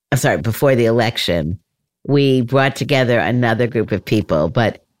 before the election, we brought together another group of people.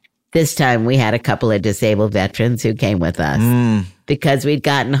 But this time we had a couple of disabled veterans who came with us because we'd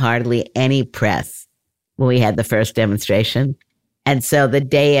gotten hardly any press when we had the first demonstration. And so the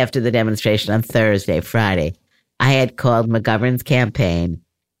day after the demonstration on Thursday, Friday, I had called McGovern's campaign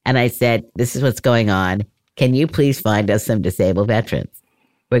and I said, this is what's going on. Can you please find us some disabled veterans?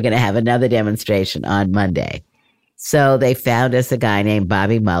 We're going to have another demonstration on Monday. So they found us a guy named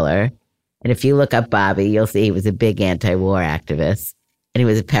Bobby Muller. And if you look up Bobby, you'll see he was a big anti-war activist and he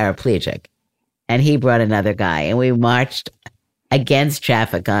was a paraplegic. And he brought another guy and we marched against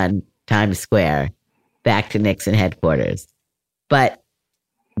traffic on Times Square back to Nixon headquarters. But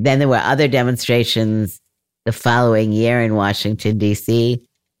then there were other demonstrations the following year in Washington, D.C.,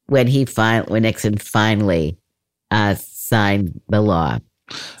 when Nixon finally signed the law.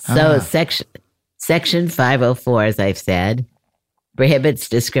 So Section 504, as I've said, prohibits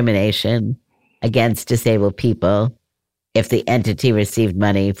discrimination against disabled people if the entity received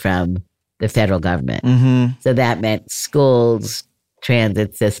money from the federal government. Mm-hmm. So that meant schools,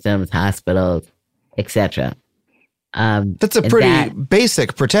 transit systems, hospitals, etc. That's a pretty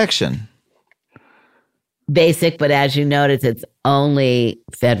basic protection. Basic, but as you notice, it's only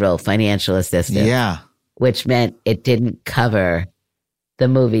federal financial assistance. Yeah. Which meant it didn't cover the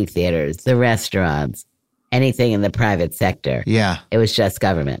movie theaters, the restaurants, anything in the private sector. Yeah. It was just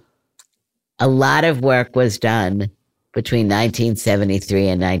government. A lot of work was done between 1973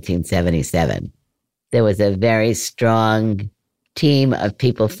 and 1977. There was a very strong team of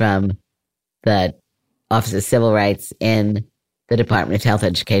people from the Office of Civil Rights in the Department of Health,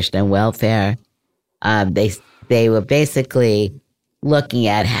 Education, and Welfare. They were basically looking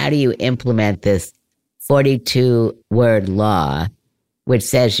at how do you implement this 42-word law which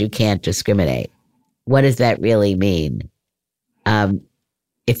says you can't discriminate. What does that really mean?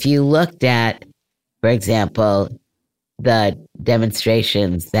 If you looked at, for example, the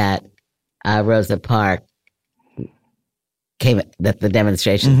demonstrations that Rosa Parks came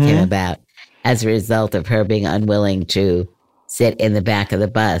about as a result of her being unwilling to sit in the back of the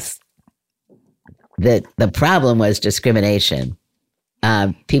bus, the problem was discrimination.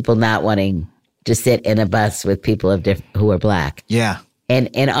 People not wanting to sit in a bus with people who were black. Yeah. And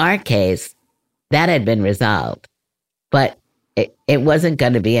in our case, that had been resolved. But it wasn't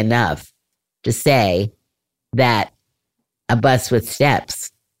going to be enough to say that a bus with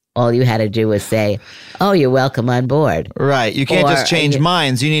steps, all you had to do was say, oh, you're welcome on board. Right. You can't just change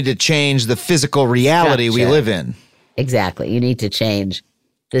minds. You need to change the physical reality we live in. Exactly. You need to change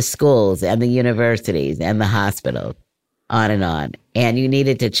the schools and the universities and the hospitals, on and on. And you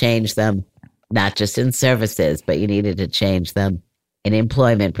needed to change them, not just in services, but you needed to change them in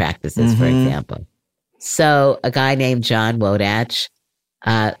employment practices, for example. So a guy named John Wodach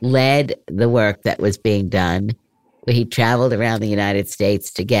led the work that was being done. He traveled around the United States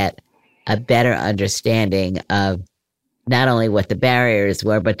to get a better understanding of not only what the barriers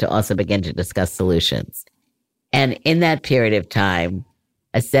were, but to also begin to discuss solutions. And in that period of time,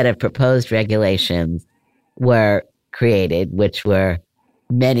 a set of proposed regulations were created, which were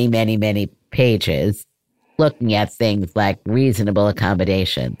many, many, many pages, looking at things like reasonable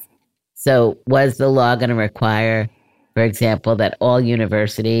accommodations. So was the law going to require, for example, that all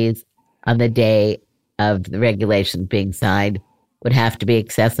universities on the day of the regulations being signed would have to be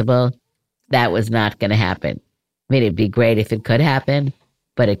accessible? That was not going to happen. I mean, it'd be great if it could happen,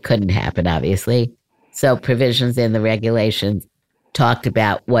 but it couldn't happen, obviously. So provisions in the regulations talked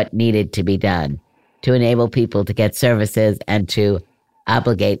about what needed to be done to enable people to get services and to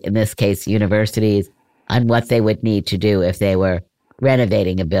obligate, in this case, universities on what they would need to do if they were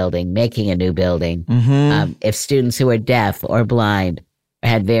renovating a building, making a new building. If students who were deaf or blind or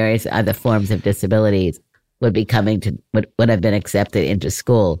had various other forms of disabilities would be would have been accepted into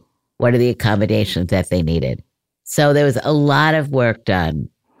school, what are the accommodations that they needed? So there was a lot of work done.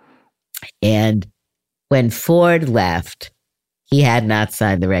 And when Ford left, he had not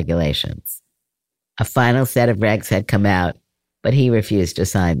signed the regulations. A final set of regs had come out, but he refused to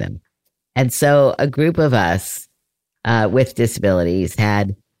sign them. And so a group of us with disabilities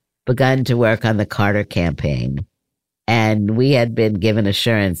had begun to work on the Carter campaign, and we had been given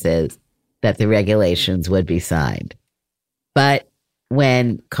assurances that the regulations would be signed. But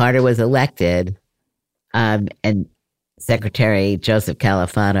when Carter was elected and Secretary Joseph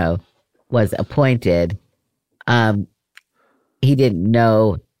Califano was appointed, he didn't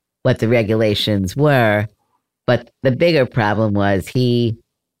know what the regulations were, but the bigger problem was he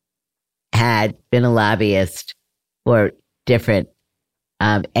had been a lobbyist for different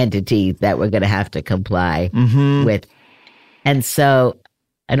entities that were going to have to comply with. And so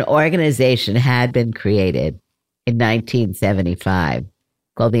an organization had been created in 1975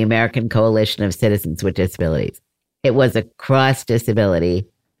 called the American Coalition of Citizens with Disabilities. It was a cross-disability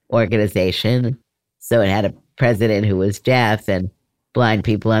organization, so it had a president who was deaf and blind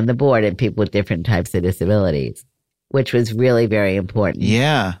people on the board and people with different types of disabilities, which was really very important.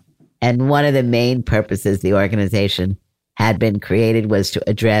 Yeah. And one of the main purposes the organization had been created was to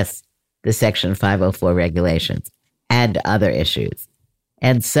address the Section 504 regulations and other issues.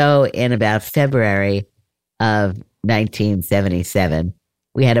 And so in about February of 1977,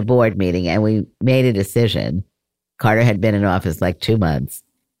 we had a board meeting and we made a decision. Carter had been in office like 2 months,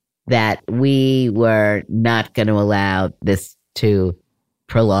 that we were not going to allow this to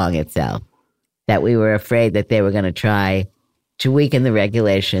prolong itself, that we were afraid that they were going to try to weaken the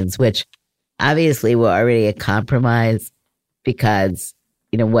regulations, which obviously were already a compromise because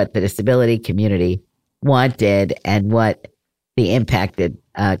what the disability community wanted and what the impacted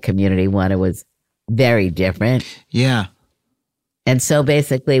community wanted was very different. Yeah. And so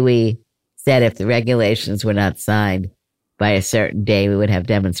basically we said if the regulations were not signed by a certain day, we would have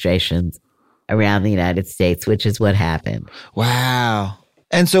demonstrations around the United States, which is what happened. Wow.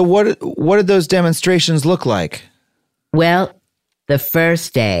 And so what did those demonstrations look like? Well, the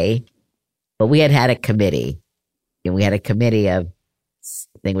first day, but we had a committee. And we had a committee of,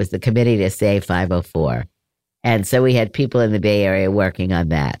 I think it was the Committee to Save 504. And so we had people in the Bay Area working on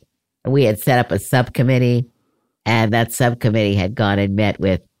that. And we had set up a subcommittee, and that subcommittee had gone and met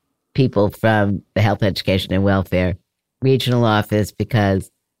with people from the Health, Education, and Welfare Regional Office because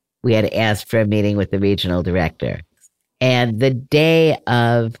we had asked for a meeting with the regional director. And the day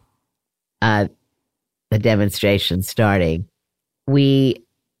of the demonstration starting, we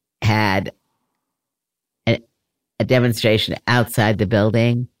had a demonstration outside the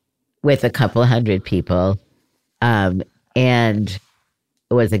building with a couple hundred people. And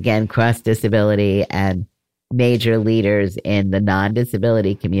it was, again, cross-disability and major leaders in the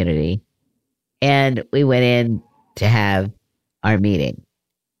non-disability community. And we went in to have our meeting.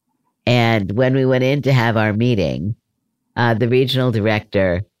 And when we went in to have our meeting, the regional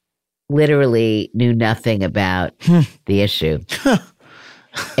director literally knew nothing about the issue.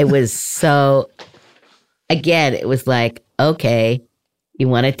 It was so, again, it was like, okay, you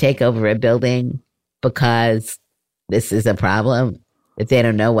want to take over a building because this is a problem, if they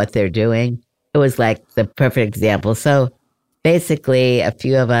don't know what they're doing. It was like the perfect example. So basically, a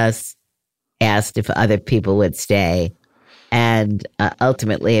few of us asked if other people would stay. And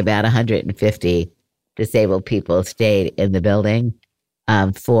ultimately, about 150 disabled people stayed in the building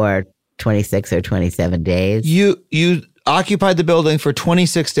for 26 or 27 days. You occupied the building for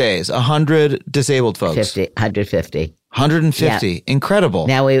 26 days, 100 disabled folks. 150. 150. Yeah. Incredible.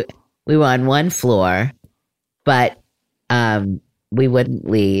 Now, we were on one floor, but we wouldn't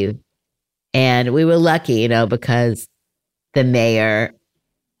leave. And we were lucky, because the mayor,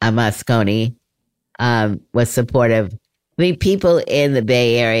 Moscone, was supportive. I mean, people in the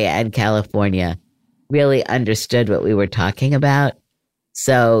Bay Area and California really understood what we were talking about.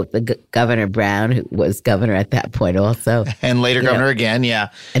 So the Governor Brown, who was governor at that point also. And later governor again, yeah.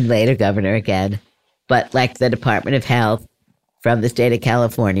 And later governor again. But like the Department of Health from the state of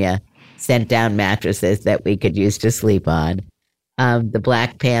California sent down mattresses that we could use to sleep on. The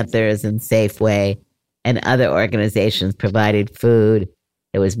Black Panthers and Safeway and other organizations provided food.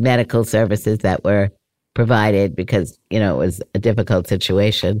 There was medical services that were provided because, it was a difficult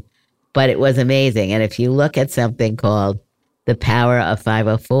situation. But it was amazing. And if you look at something called The Power of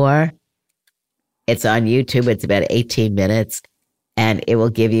 504, it's on YouTube. It's about 18 minutes. And it will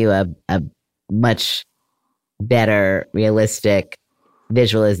give you a much better, realistic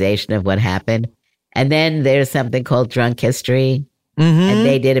visualization of what happened. And then there's something called Drunk History. Mm-hmm. And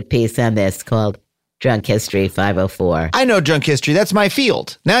they did a piece on this called Drunk History 504. I know Drunk History. That's my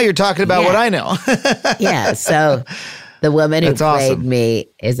field. Now you're talking about what I know. Yeah. So the woman who played me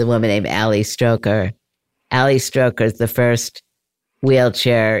is a woman named Allie Stroker. Allie Stroker is the first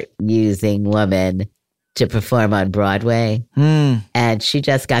wheelchair-using woman to perform on Broadway. And she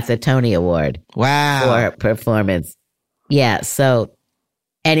just got the Tony Award. Wow. For her performance. Yeah. So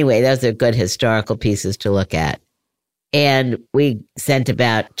anyway, those are good historical pieces to look at. And we sent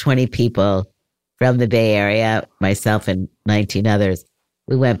about 20 people from the Bay Area, myself and 19 others.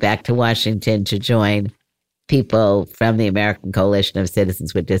 We went back to Washington to join people from the American Coalition of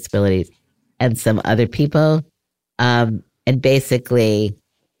Citizens with Disabilities and some other people, and basically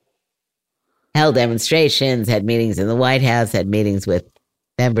held demonstrations, had meetings in the White House, had meetings with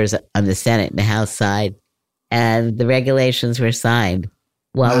members on the Senate and the House side, and the regulations were signed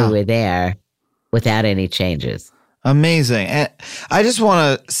while we were there without any changes. Amazing. And I just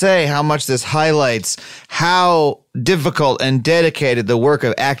want to say how much this highlights how difficult and dedicated the work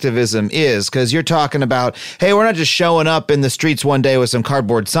of activism is, because you're talking about, hey, we're not just showing up in the streets one day with some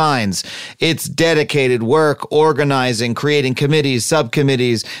cardboard signs. It's dedicated work, organizing, creating committees,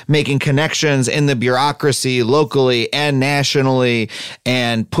 subcommittees, making connections in the bureaucracy locally and nationally,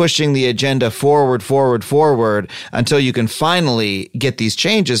 and pushing the agenda forward until you can finally get these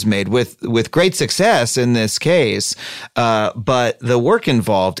changes made with great success in this case. But the work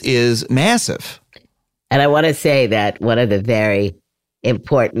involved is massive. And I want to say that one of the very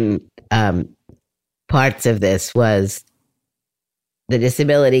important parts of this was the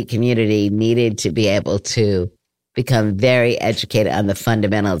disability community needed to be able to become very educated on the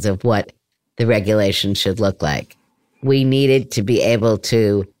fundamentals of what the regulation should look like. We needed to be able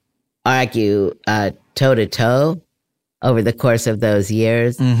to argue toe-to-toe over the course of those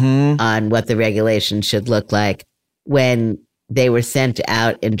years on what the regulations should look like. When they were sent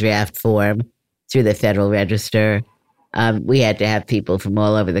out in draft form through the Federal Register, we had to have people from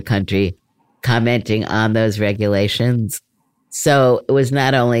all over the country commenting on those regulations. So it was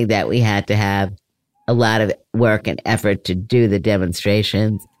not only that we had to have a lot of work and effort to do the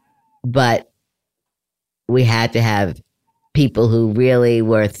demonstrations, but we had to have people who really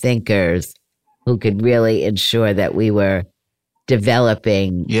were thinkers, who could really ensure that we were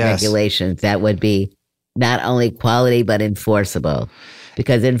developing regulations that would be not only quality, but enforceable.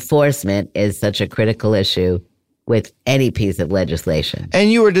 Because enforcement is such a critical issue with any piece of legislation.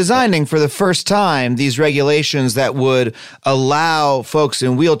 And you were designing for the first time these regulations that would allow folks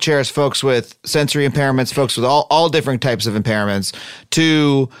in wheelchairs, folks with sensory impairments, folks with all different types of impairments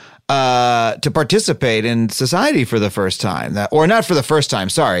to participate in society for the first time, or not for the first time,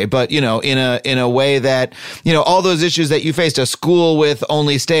 sorry, but, in a way that, all those issues that you faced, a school with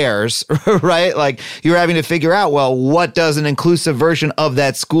only stairs, right? Like you're having to figure out, well, what does an inclusive version of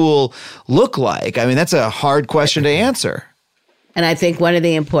that school look like? I mean, that's a hard question to answer. And I think one of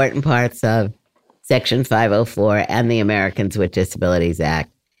the important parts of Section 504 and the Americans with Disabilities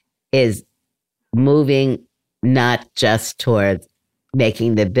Act is moving not just towards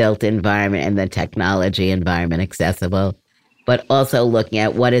making the built environment and the technology environment accessible, but also looking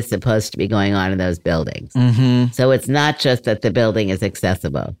at what is supposed to be going on in those buildings. So it's not just that the building is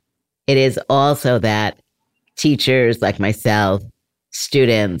accessible. It is also that teachers like myself,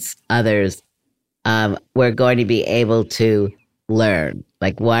 students, others, we're going to be able to learn.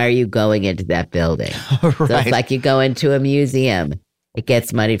 Like, why are you going into that building? Right. So it's like you go into a museum. It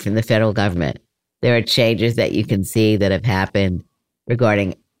gets money from the federal government. There are changes that you can see that have happened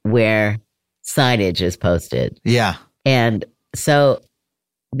regarding where signage is posted. Yeah. And so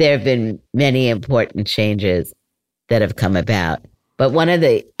there have been many important changes that have come about. But one of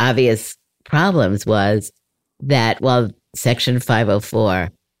the obvious problems was that while Section 504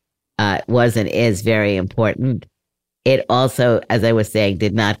 was and is very important, it also, as I was saying,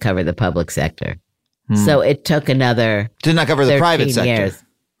 did not cover the public sector. So it took another Did not cover the private sector. Years.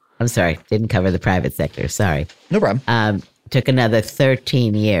 I'm sorry, didn't cover the private sector. Sorry. No problem. Took another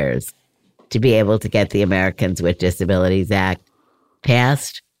 13 years to be able to get the Americans with Disabilities Act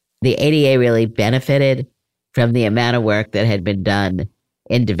passed. The ADA really benefited from the amount of work that had been done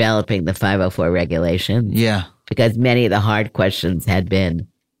in developing the 504 regulations. Yeah. Because many of the hard questions had been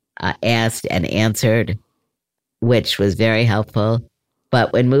asked and answered, which was very helpful.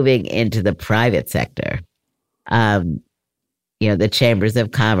 But when moving into the private sector, the chambers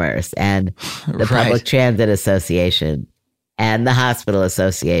of commerce and the Public Transit Association and the hospital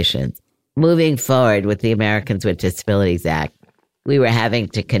associations, moving forward with the Americans with Disabilities Act, we were having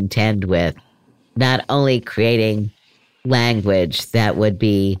to contend with not only creating language that would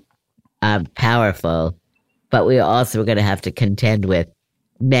be powerful, but we also were going to have to contend with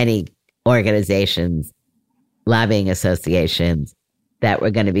many organizations, lobbying associations that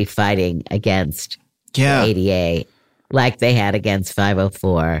were going to be fighting against the ADA like they had against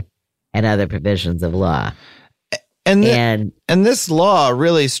 504 and other provisions of law. And this law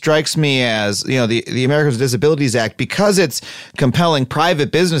really strikes me as, the Americans with Disabilities Act, because it's compelling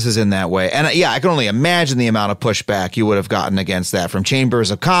private businesses in that way. And I can only imagine the amount of pushback you would have gotten against that from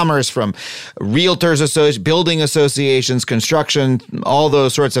chambers of commerce, from realtors, building associations, construction, all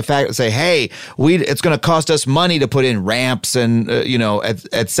those sorts of factors say, hey, it's going to cost us money to put in ramps and,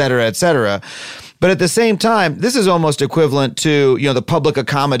 et cetera, et cetera. But at the same time, this is almost equivalent to, the public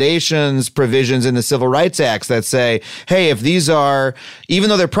accommodations provisions in the Civil Rights Acts that say, hey, if these are, even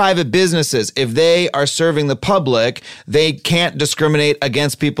though they're private businesses, if they are serving the public, they can't discriminate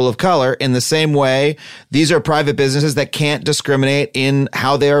against people of color. In the same way, these are private businesses that can't discriminate in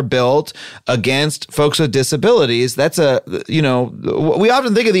how they are built against folks with disabilities. That's we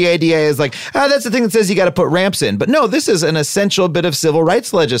often think of the ADA as like, that's the thing that says you got to put ramps in. But no, this is an essential bit of civil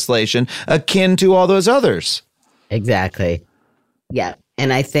rights legislation akin to all those others. Exactly. Yeah.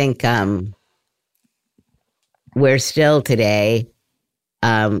 And I think we're still today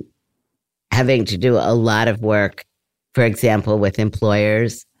having to do a lot of work, for example, with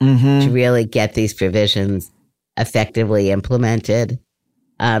employers to really get these provisions effectively implemented.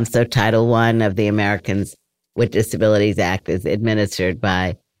 So Title I of the Americans with Disabilities Act is administered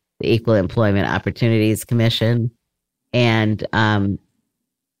by the Equal Employment Opportunities Commission. And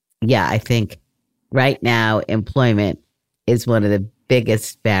I think right now, employment is one of the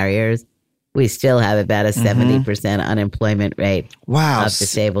biggest barriers. We still have about a 70% unemployment rate of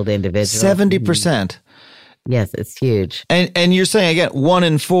disabled individuals. 70%. Yes, it's huge. And you're saying, again, 1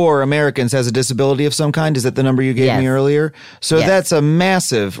 in 4 Americans has a disability of some kind? Is that the number you gave me earlier? So that's a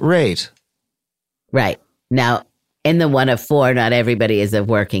massive rate. Right. Now, in the 1 of 4, not everybody is of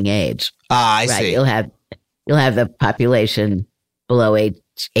working age. I see. You'll have the population below age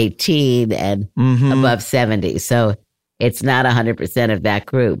 18 and above 70. So it's not 100% of that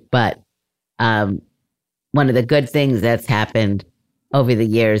group. But one of the good things that's happened over the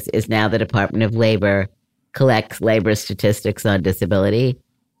years is now the Department of Labor collects labor statistics on disability,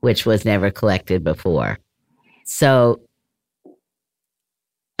 which was never collected before. So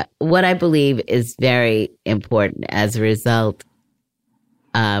what I believe is very important as a result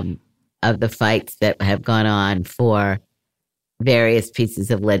of the fights that have gone on for various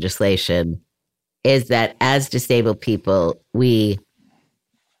pieces of legislation is that as disabled people, we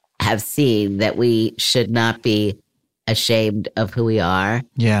have seen that we should not be ashamed of who we are.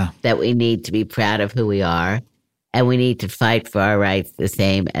 Yeah. That we need to be proud of who we are. And we need to fight for our rights the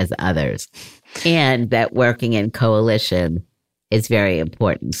same as others. And that working in coalition is very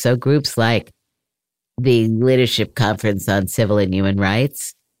important. So groups like the Leadership Conference on Civil and Human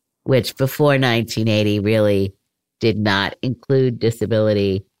Rights, which before 1980 really did not include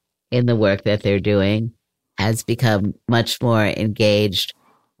disability in the work that they're doing, has become much more engaged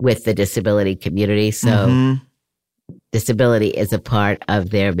with the disability community. So disability is a part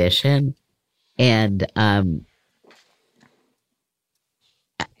of their mission. And I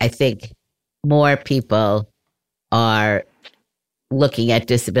think more people are looking at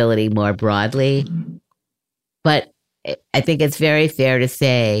disability more broadly. But I think it's very fair to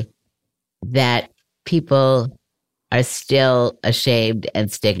say that people are still ashamed and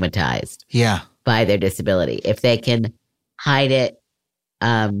stigmatized by their disability. If they can hide it,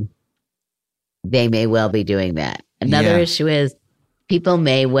 they may well be doing that. Another issue is people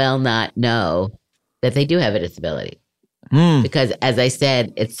may well not know that they do have a disability. Because, as I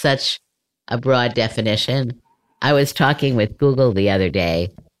said, it's such a broad definition. I was talking with Google the other day,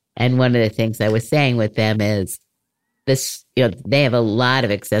 and one of the things I was saying with them is this, they have a lot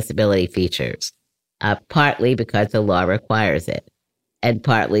of accessibility features, partly because the law requires it, and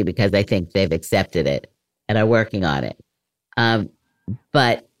partly because I think they've accepted it and are working on it.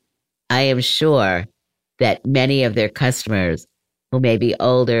 But I am sure that many of their customers who may be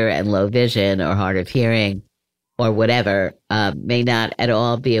older and low vision or hard of hearing or whatever may not at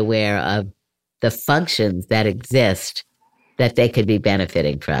all be aware of the functions that exist that they could be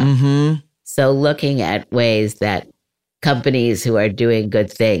benefiting from. So looking at ways that companies who are doing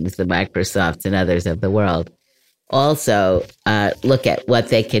good things, the Microsofts and others of the world, also look at what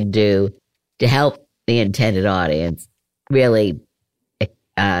they can do to help the intended audience really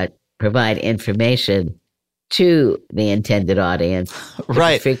provide information to the intended audience,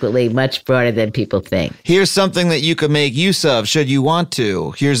 right? Frequently much broader than people think. Here's something that you could make use of should you want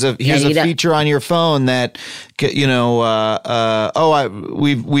to. Here's a feature on your phone that we've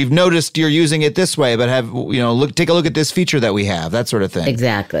noticed you're using it this way, but take a look at this feature that we have, that sort of thing.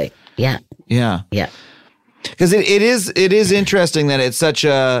 Exactly. Yeah. Because it is interesting that it is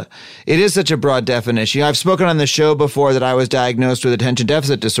such a broad definition. I've spoken on the show before that I was diagnosed with attention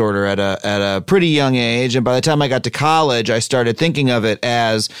deficit disorder at a pretty young age, and by the time I got to college, I started thinking of it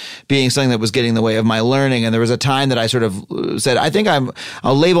as being something that was getting in the way of my learning. And there was a time that I sort of said, I think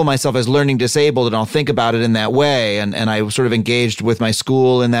I'll label myself as learning disabled, and I'll think about it in that way. And I sort of engaged with my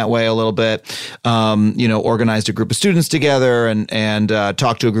school in that way a little bit. Organized a group of students together and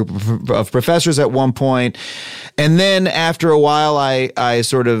talked to a group of professors at one point. And then after a while, I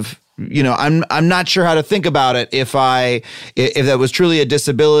sort of, I'm not sure how to think about it if that was truly a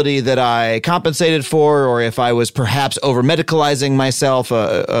disability that I compensated for, or if I was perhaps over medicalizing myself.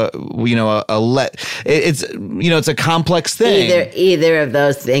 It's a complex thing. Either of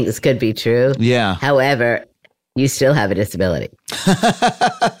those things could be true. Yeah. However, you still have a disability.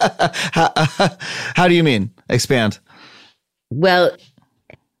 How do you mean? Expand. Well,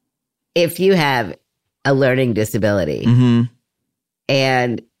 if you have a learning disability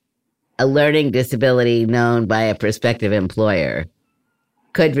and a learning disability known by a prospective employer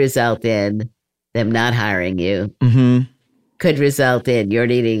could result in them not hiring you, could result in you're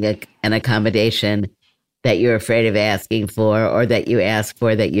needing an accommodation that you're afraid of asking for, or that you ask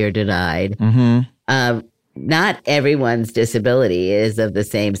for that you're denied. Not everyone's disability is of the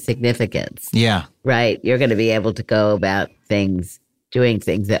same significance. Yeah. Right? You're going to be able to go about doing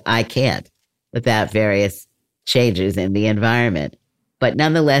things that I can't, without various changes in the environment. But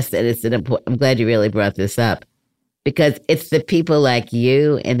nonetheless, I'm glad you really brought this up, because it's the people like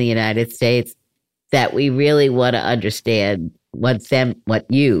you in the United States that we really want to understand, want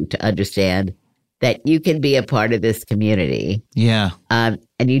you to understand that you can be a part of this community. Yeah. And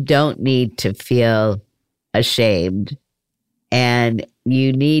you don't need to feel ashamed. And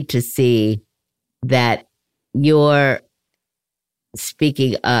you need to see that you're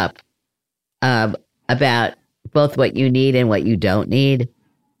speaking up about both what you need and what you don't need.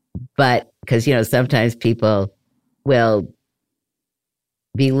 But because, sometimes people will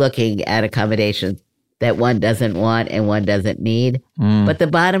be looking at accommodations that one doesn't want and one doesn't need. But the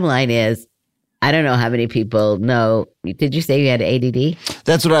bottom line is, I don't know how many people know. Did you say you had ADD?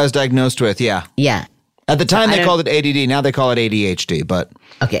 That's what I was diagnosed with, yeah. Yeah. At the time, they called it ADD. Now they call it ADHD, but...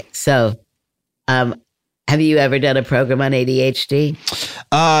 Okay, so have you ever done a program on ADHD?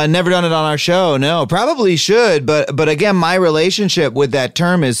 Never done it on our show, no. Probably should, but again, my relationship with that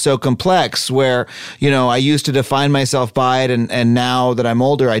term is so complex where, I used to define myself by it, and now that I'm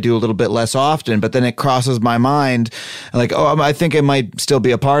older, I do a little bit less often, but then it crosses my mind, like, I think it might still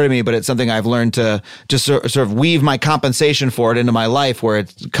be a part of me, but it's something I've learned to just sort of weave my compensation for it into my life where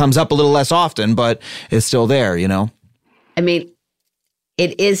it comes up a little less often, but it's still there, I mean,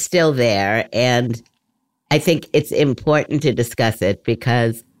 it is still there, and I think it's important to discuss it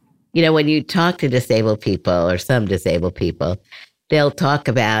because, when you talk to disabled people or some disabled people, they'll talk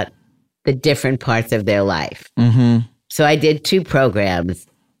about the different parts of their life. Mm-hmm. So I did 2 programs.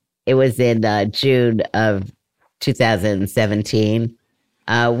 It was in June of 2017.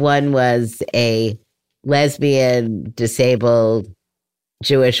 One was a lesbian, disabled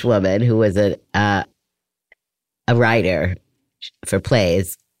Jewish woman who was a writer for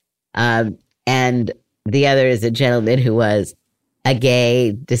plays. And the other is a gentleman who was a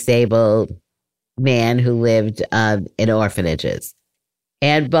gay, disabled man who lived in orphanages.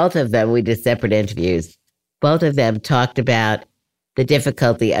 And both of them, we did separate interviews, both of them talked about the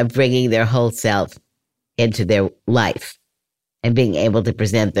difficulty of bringing their whole self into their life and being able to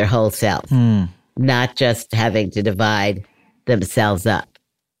present their whole self, not just having to divide themselves up.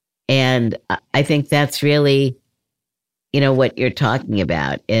 And I think that's really, what you're talking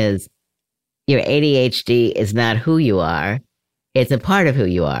about is your ADHD is not who you are. It's a part of who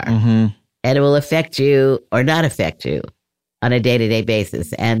you are. Mm-hmm. And it will affect you or not affect you on a day-to-day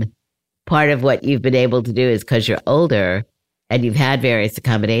basis. And part of what you've been able to do is because you're older and you've had various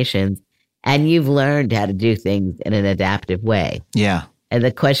accommodations and you've learned how to do things in an adaptive way. Yeah. And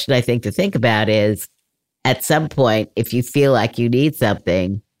the question I think to think about is, at some point, if you feel like you need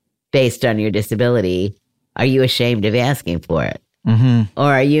something based on your disability, are you ashamed of asking for it? Mm-hmm. Or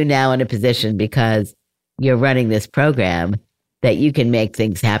are you now in a position because you're running this program that you can make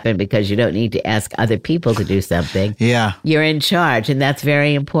things happen because you don't need to ask other people to do something? Yeah. You're in charge, and that's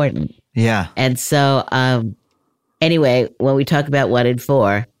very important. Yeah. And so, anyway, when we talk about 1 in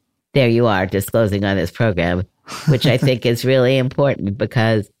 4, there you are disclosing on this program, which I think is really important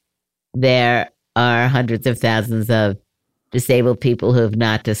because there are hundreds of thousands of disabled people who have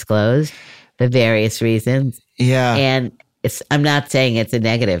not disclosed for various reasons. Yeah. And I'm not saying it's a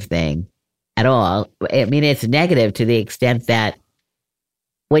negative thing at all. I mean, it's negative to the extent that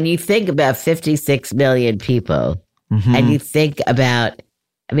when you think about 56 million people and you think about,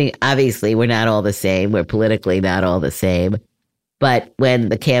 obviously we're not all the same. We're politically not all the same. But when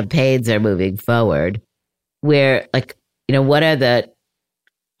the campaigns are moving forward, we're like, what are the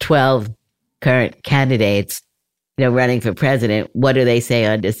 12 current candidates, running for president? What do they say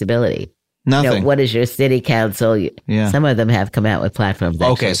on disability? Nothing. What is your city council? Yeah. Some of them have come out with platforms.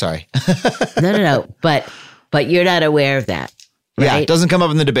 Actually. Okay, sorry. No. But you're not aware of that, right? Yeah, it doesn't come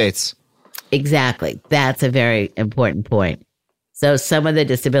up in the debates. Exactly. That's a very important point. So some of the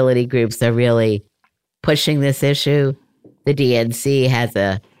disability groups are really pushing this issue. The DNC has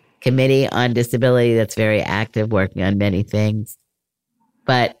a committee on disability that's very active, working on many things.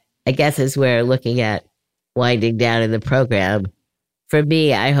 But I guess as we're looking at winding down in the program, for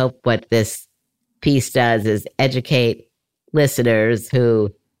me, I hope what this piece does is educate listeners who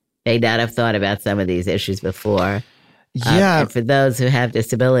may not have thought about some of these issues before. Yeah. And for those who have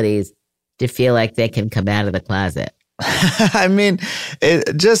disabilities to feel like they can come out of the closet.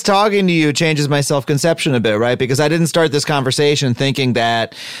 Just talking to you changes my self-conception a bit, right? Because I didn't start this conversation thinking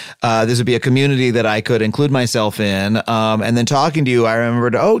that this would be a community that I could include myself in. And then talking to you, I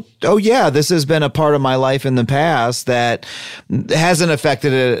remembered, oh yeah, this has been a part of my life in the past that hasn't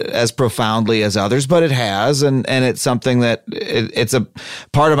affected it as profoundly as others, but it has. And it's something that it's a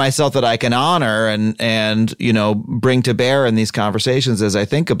part of myself that I can honor and bring to bear in these conversations as I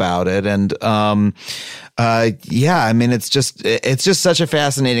think about it. And it's just such a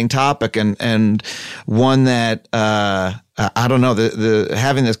fascinating topic and one that I don't know, the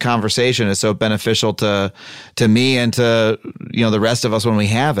having this conversation is so beneficial to me and to the rest of us when we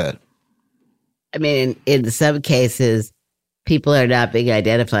have it. I mean, in some cases, people are not being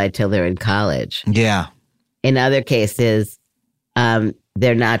identified till they're in college. Yeah. In other cases,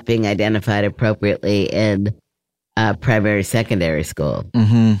 they're not being identified appropriately in primary, secondary school.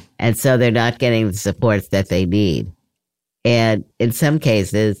 Mm-hmm. And so they're not getting the supports that they need. And in some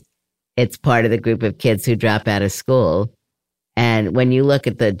cases, it's part of the group of kids who drop out of school. And when you look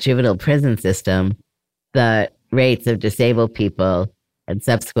at the juvenile prison system, the rates of disabled people and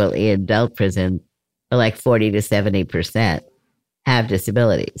subsequently adult prison are like 40 to 70% have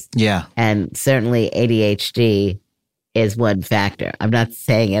disabilities. Yeah. And certainly ADHD is one factor. I'm not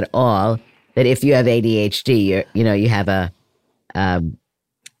saying at all that if you have ADHD, you have a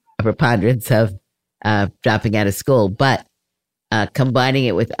preponderance of dropping out of school, but combining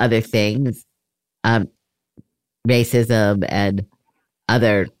it with other things, racism and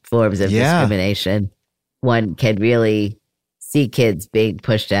other forms of discrimination, one can really see kids being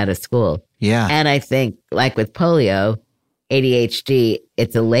pushed out of school. Yeah. And I think, like with polio, ADHD,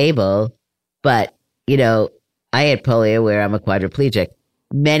 it's a label, but, I had polio where I'm a quadriplegic.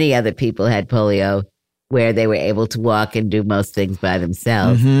 Many other people had polio where they were able to walk and do most things by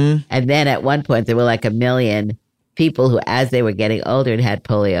themselves. Mm-hmm. And then at one point, there were like 1 million people who, as they were getting older and had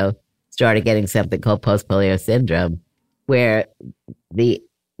polio, started getting something called post-polio syndrome, where the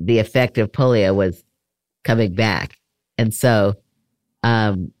effect of polio was coming back. And so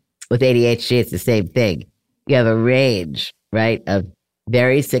with ADHD, it's the same thing. You have a range, right, of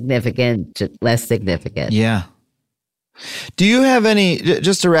very significant to less significant. Yeah. Do you have any,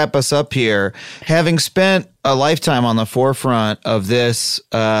 just to wrap us up here, having spent a lifetime on the forefront of this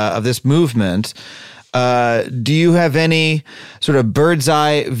movement, do you have any sort of bird's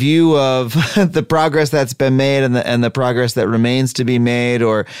eye view of the progress that's been made and the progress that remains to be made?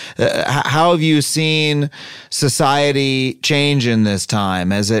 Or how have you seen society change in this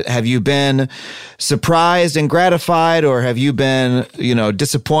time? Have you been surprised and gratified, or have you been,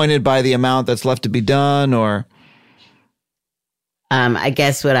 disappointed by the amount that's left to be done? Or I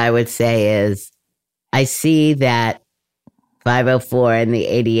guess what I would say is I see that 504 and the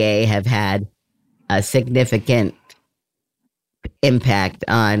ADA have had a significant impact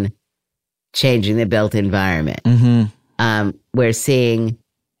on changing the built environment. Mm-hmm. We're seeing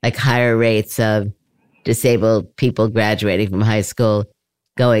like higher rates of disabled people graduating from high school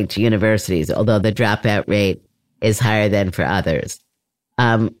going to universities, although the dropout rate is higher than for others.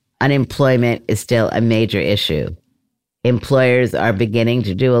 Unemployment is still a major issue. Employers are beginning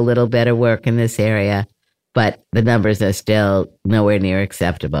to do a little better work in this area, but the numbers are still nowhere near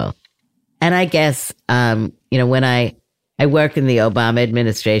acceptable. And I guess, when I worked in the Obama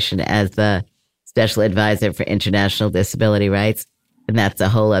administration as the special advisor for international disability rights, and that's a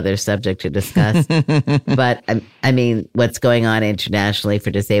whole other subject to discuss. But I mean, what's going on internationally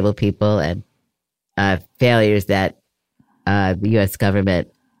for disabled people and failures that the U.S.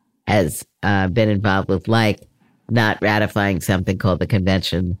 government has been involved with, like not ratifying something called the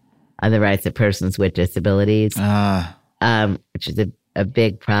Convention on the Rights of Persons with Disabilities, which is a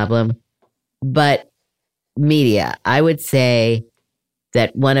big problem. But media, I would say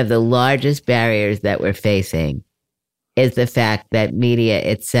that one of the largest barriers that we're facing is the fact that media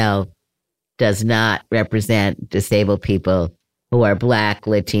itself does not represent disabled people who are Black,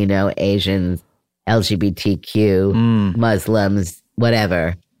 Latino, Asians, LGBTQ, Muslims,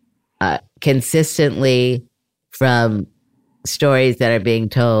 whatever. Consistently, from stories that are being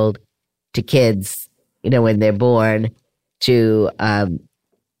told to kids, when they're born, to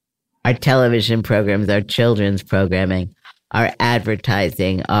our television programs, our children's programming, our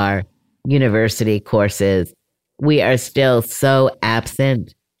advertising, our university courses, we are still so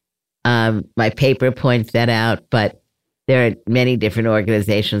absent. My paper points that out, but there are many different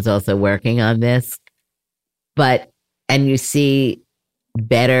organizations also working on this. And you see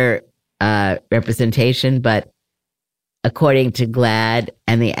better representation, but according to GLAAD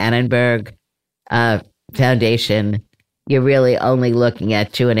and the Annenberg Foundation, you're really only looking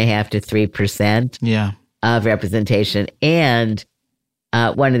at 2.5% to 3% of representation. And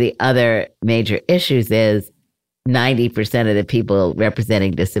one of the other major issues is 90% of the people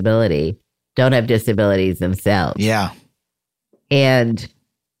representing disability don't have disabilities themselves. Yeah. And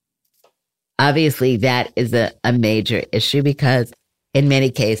obviously that is a major issue because in many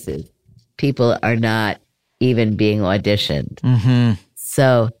cases, people are not even being auditioned. Mm-hmm.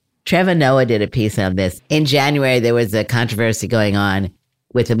 So Trevor Noah did a piece on this. In January, there was a controversy going on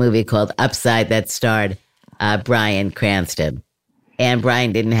with a movie called Upside that starred Bryan Cranston. And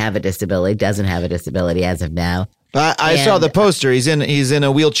Bryan didn't have a disability, doesn't have a disability as of now. I saw the poster. He's in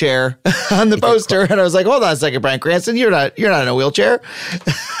a wheelchair on the poster, and I was like, "Hold on a second, Bryan Cranston, you're not in a wheelchair."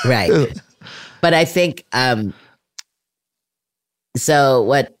 Right. But I think, so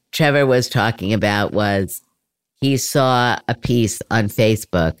what Trevor was talking about was he saw a piece on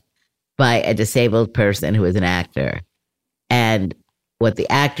Facebook by a disabled person who was an actor. And what the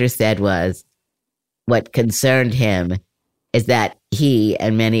actor said was what concerned him is that he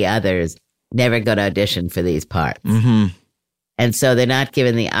and many others never got auditioned for these parts. Mm-hmm. And so they're not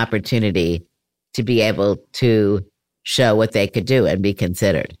given the opportunity to be able to show what they could do and be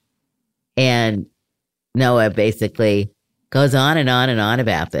considered. And Noah basically goes on and on and on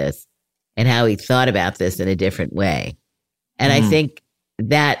about this and how he thought about this in a different way. And I think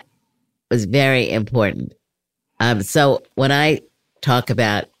that was very important. So when I talk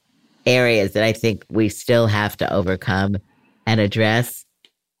about areas that I think we still have to overcome and address,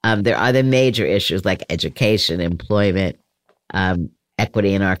 there are the major issues like education, employment,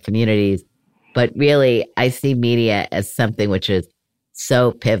 equity in our communities. But really, I see media as something which is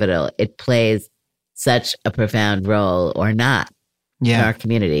so pivotal. It plays such a profound role, or not, in our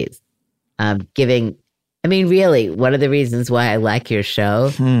communities. Really, one of the reasons why I like your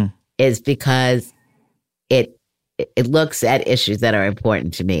show is because it looks at issues that are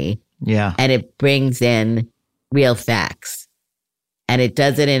important to me. Yeah. And it brings in real facts. And it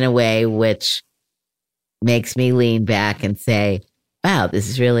does it in a way which makes me lean back and say, wow, this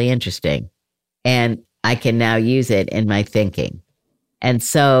is really interesting. And I can now use it in my thinking. And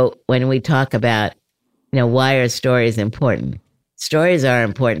so when we talk about, why are stories important? Stories are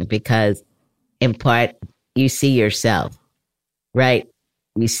important because, in part, you see yourself, right?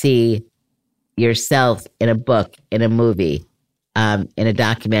 You see yourself in a book, in a movie, in a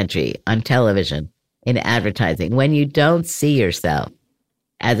documentary, on television, in advertising. When you don't see yourself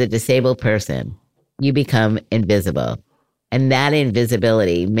as a disabled person, you become invisible. And that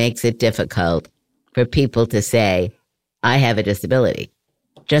invisibility makes it difficult for people to say, I have a disability.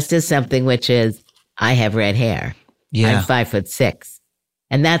 Just as something which is, I have red hair. Yeah. I'm 5'6".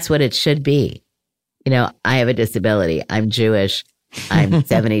 And that's what it should be. I have a disability. I'm Jewish. I'm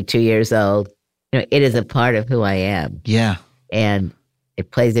 72 years old. It is a part of who I am. Yeah. And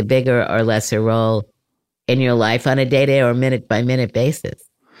it plays a bigger or lesser role in your life on a day-to-day or minute-by-minute basis.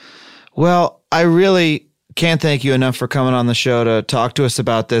 Well, I really can't thank you enough for coming on the show to talk to us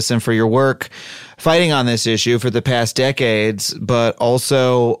about this and for your work fighting on this issue for the past decades, but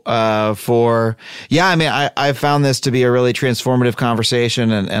also I found this to be a really transformative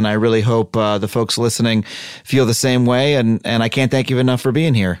conversation, and I really hope the folks listening feel the same way, and I can't thank you enough for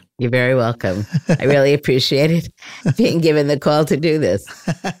being here. You're very welcome. I really appreciate it, being given the call to do this.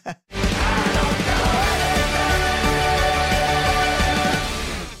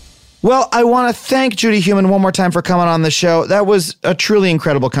 Well, I want to thank Judy Heumann one more time for coming on the show. That was a truly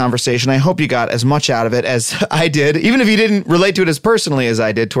incredible conversation. I hope you got as much out of it as I did, even if you didn't relate to it as personally as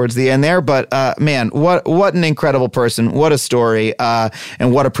I did towards the end there. But man, what an incredible person. What a story,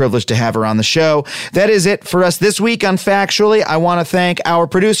 and what a privilege to have her on the show. That is it for us this week on Factually. I want to thank our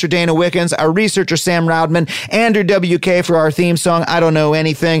producer, Dana Wickens, our researcher, Sam Roudman, Andrew WK for our theme song, I Don't Know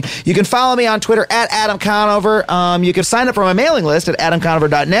Anything. You can follow me on Twitter at Adam Conover. You can sign up for my mailing list at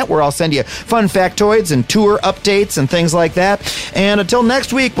adamconover.net, where I'll send you fun factoids and tour updates and things like that. And until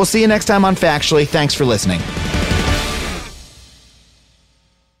next week, we'll see you next time on Factually. Thanks for listening.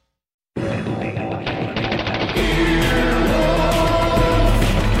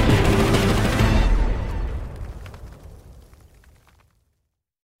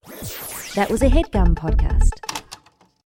 That was a HeadGum podcast.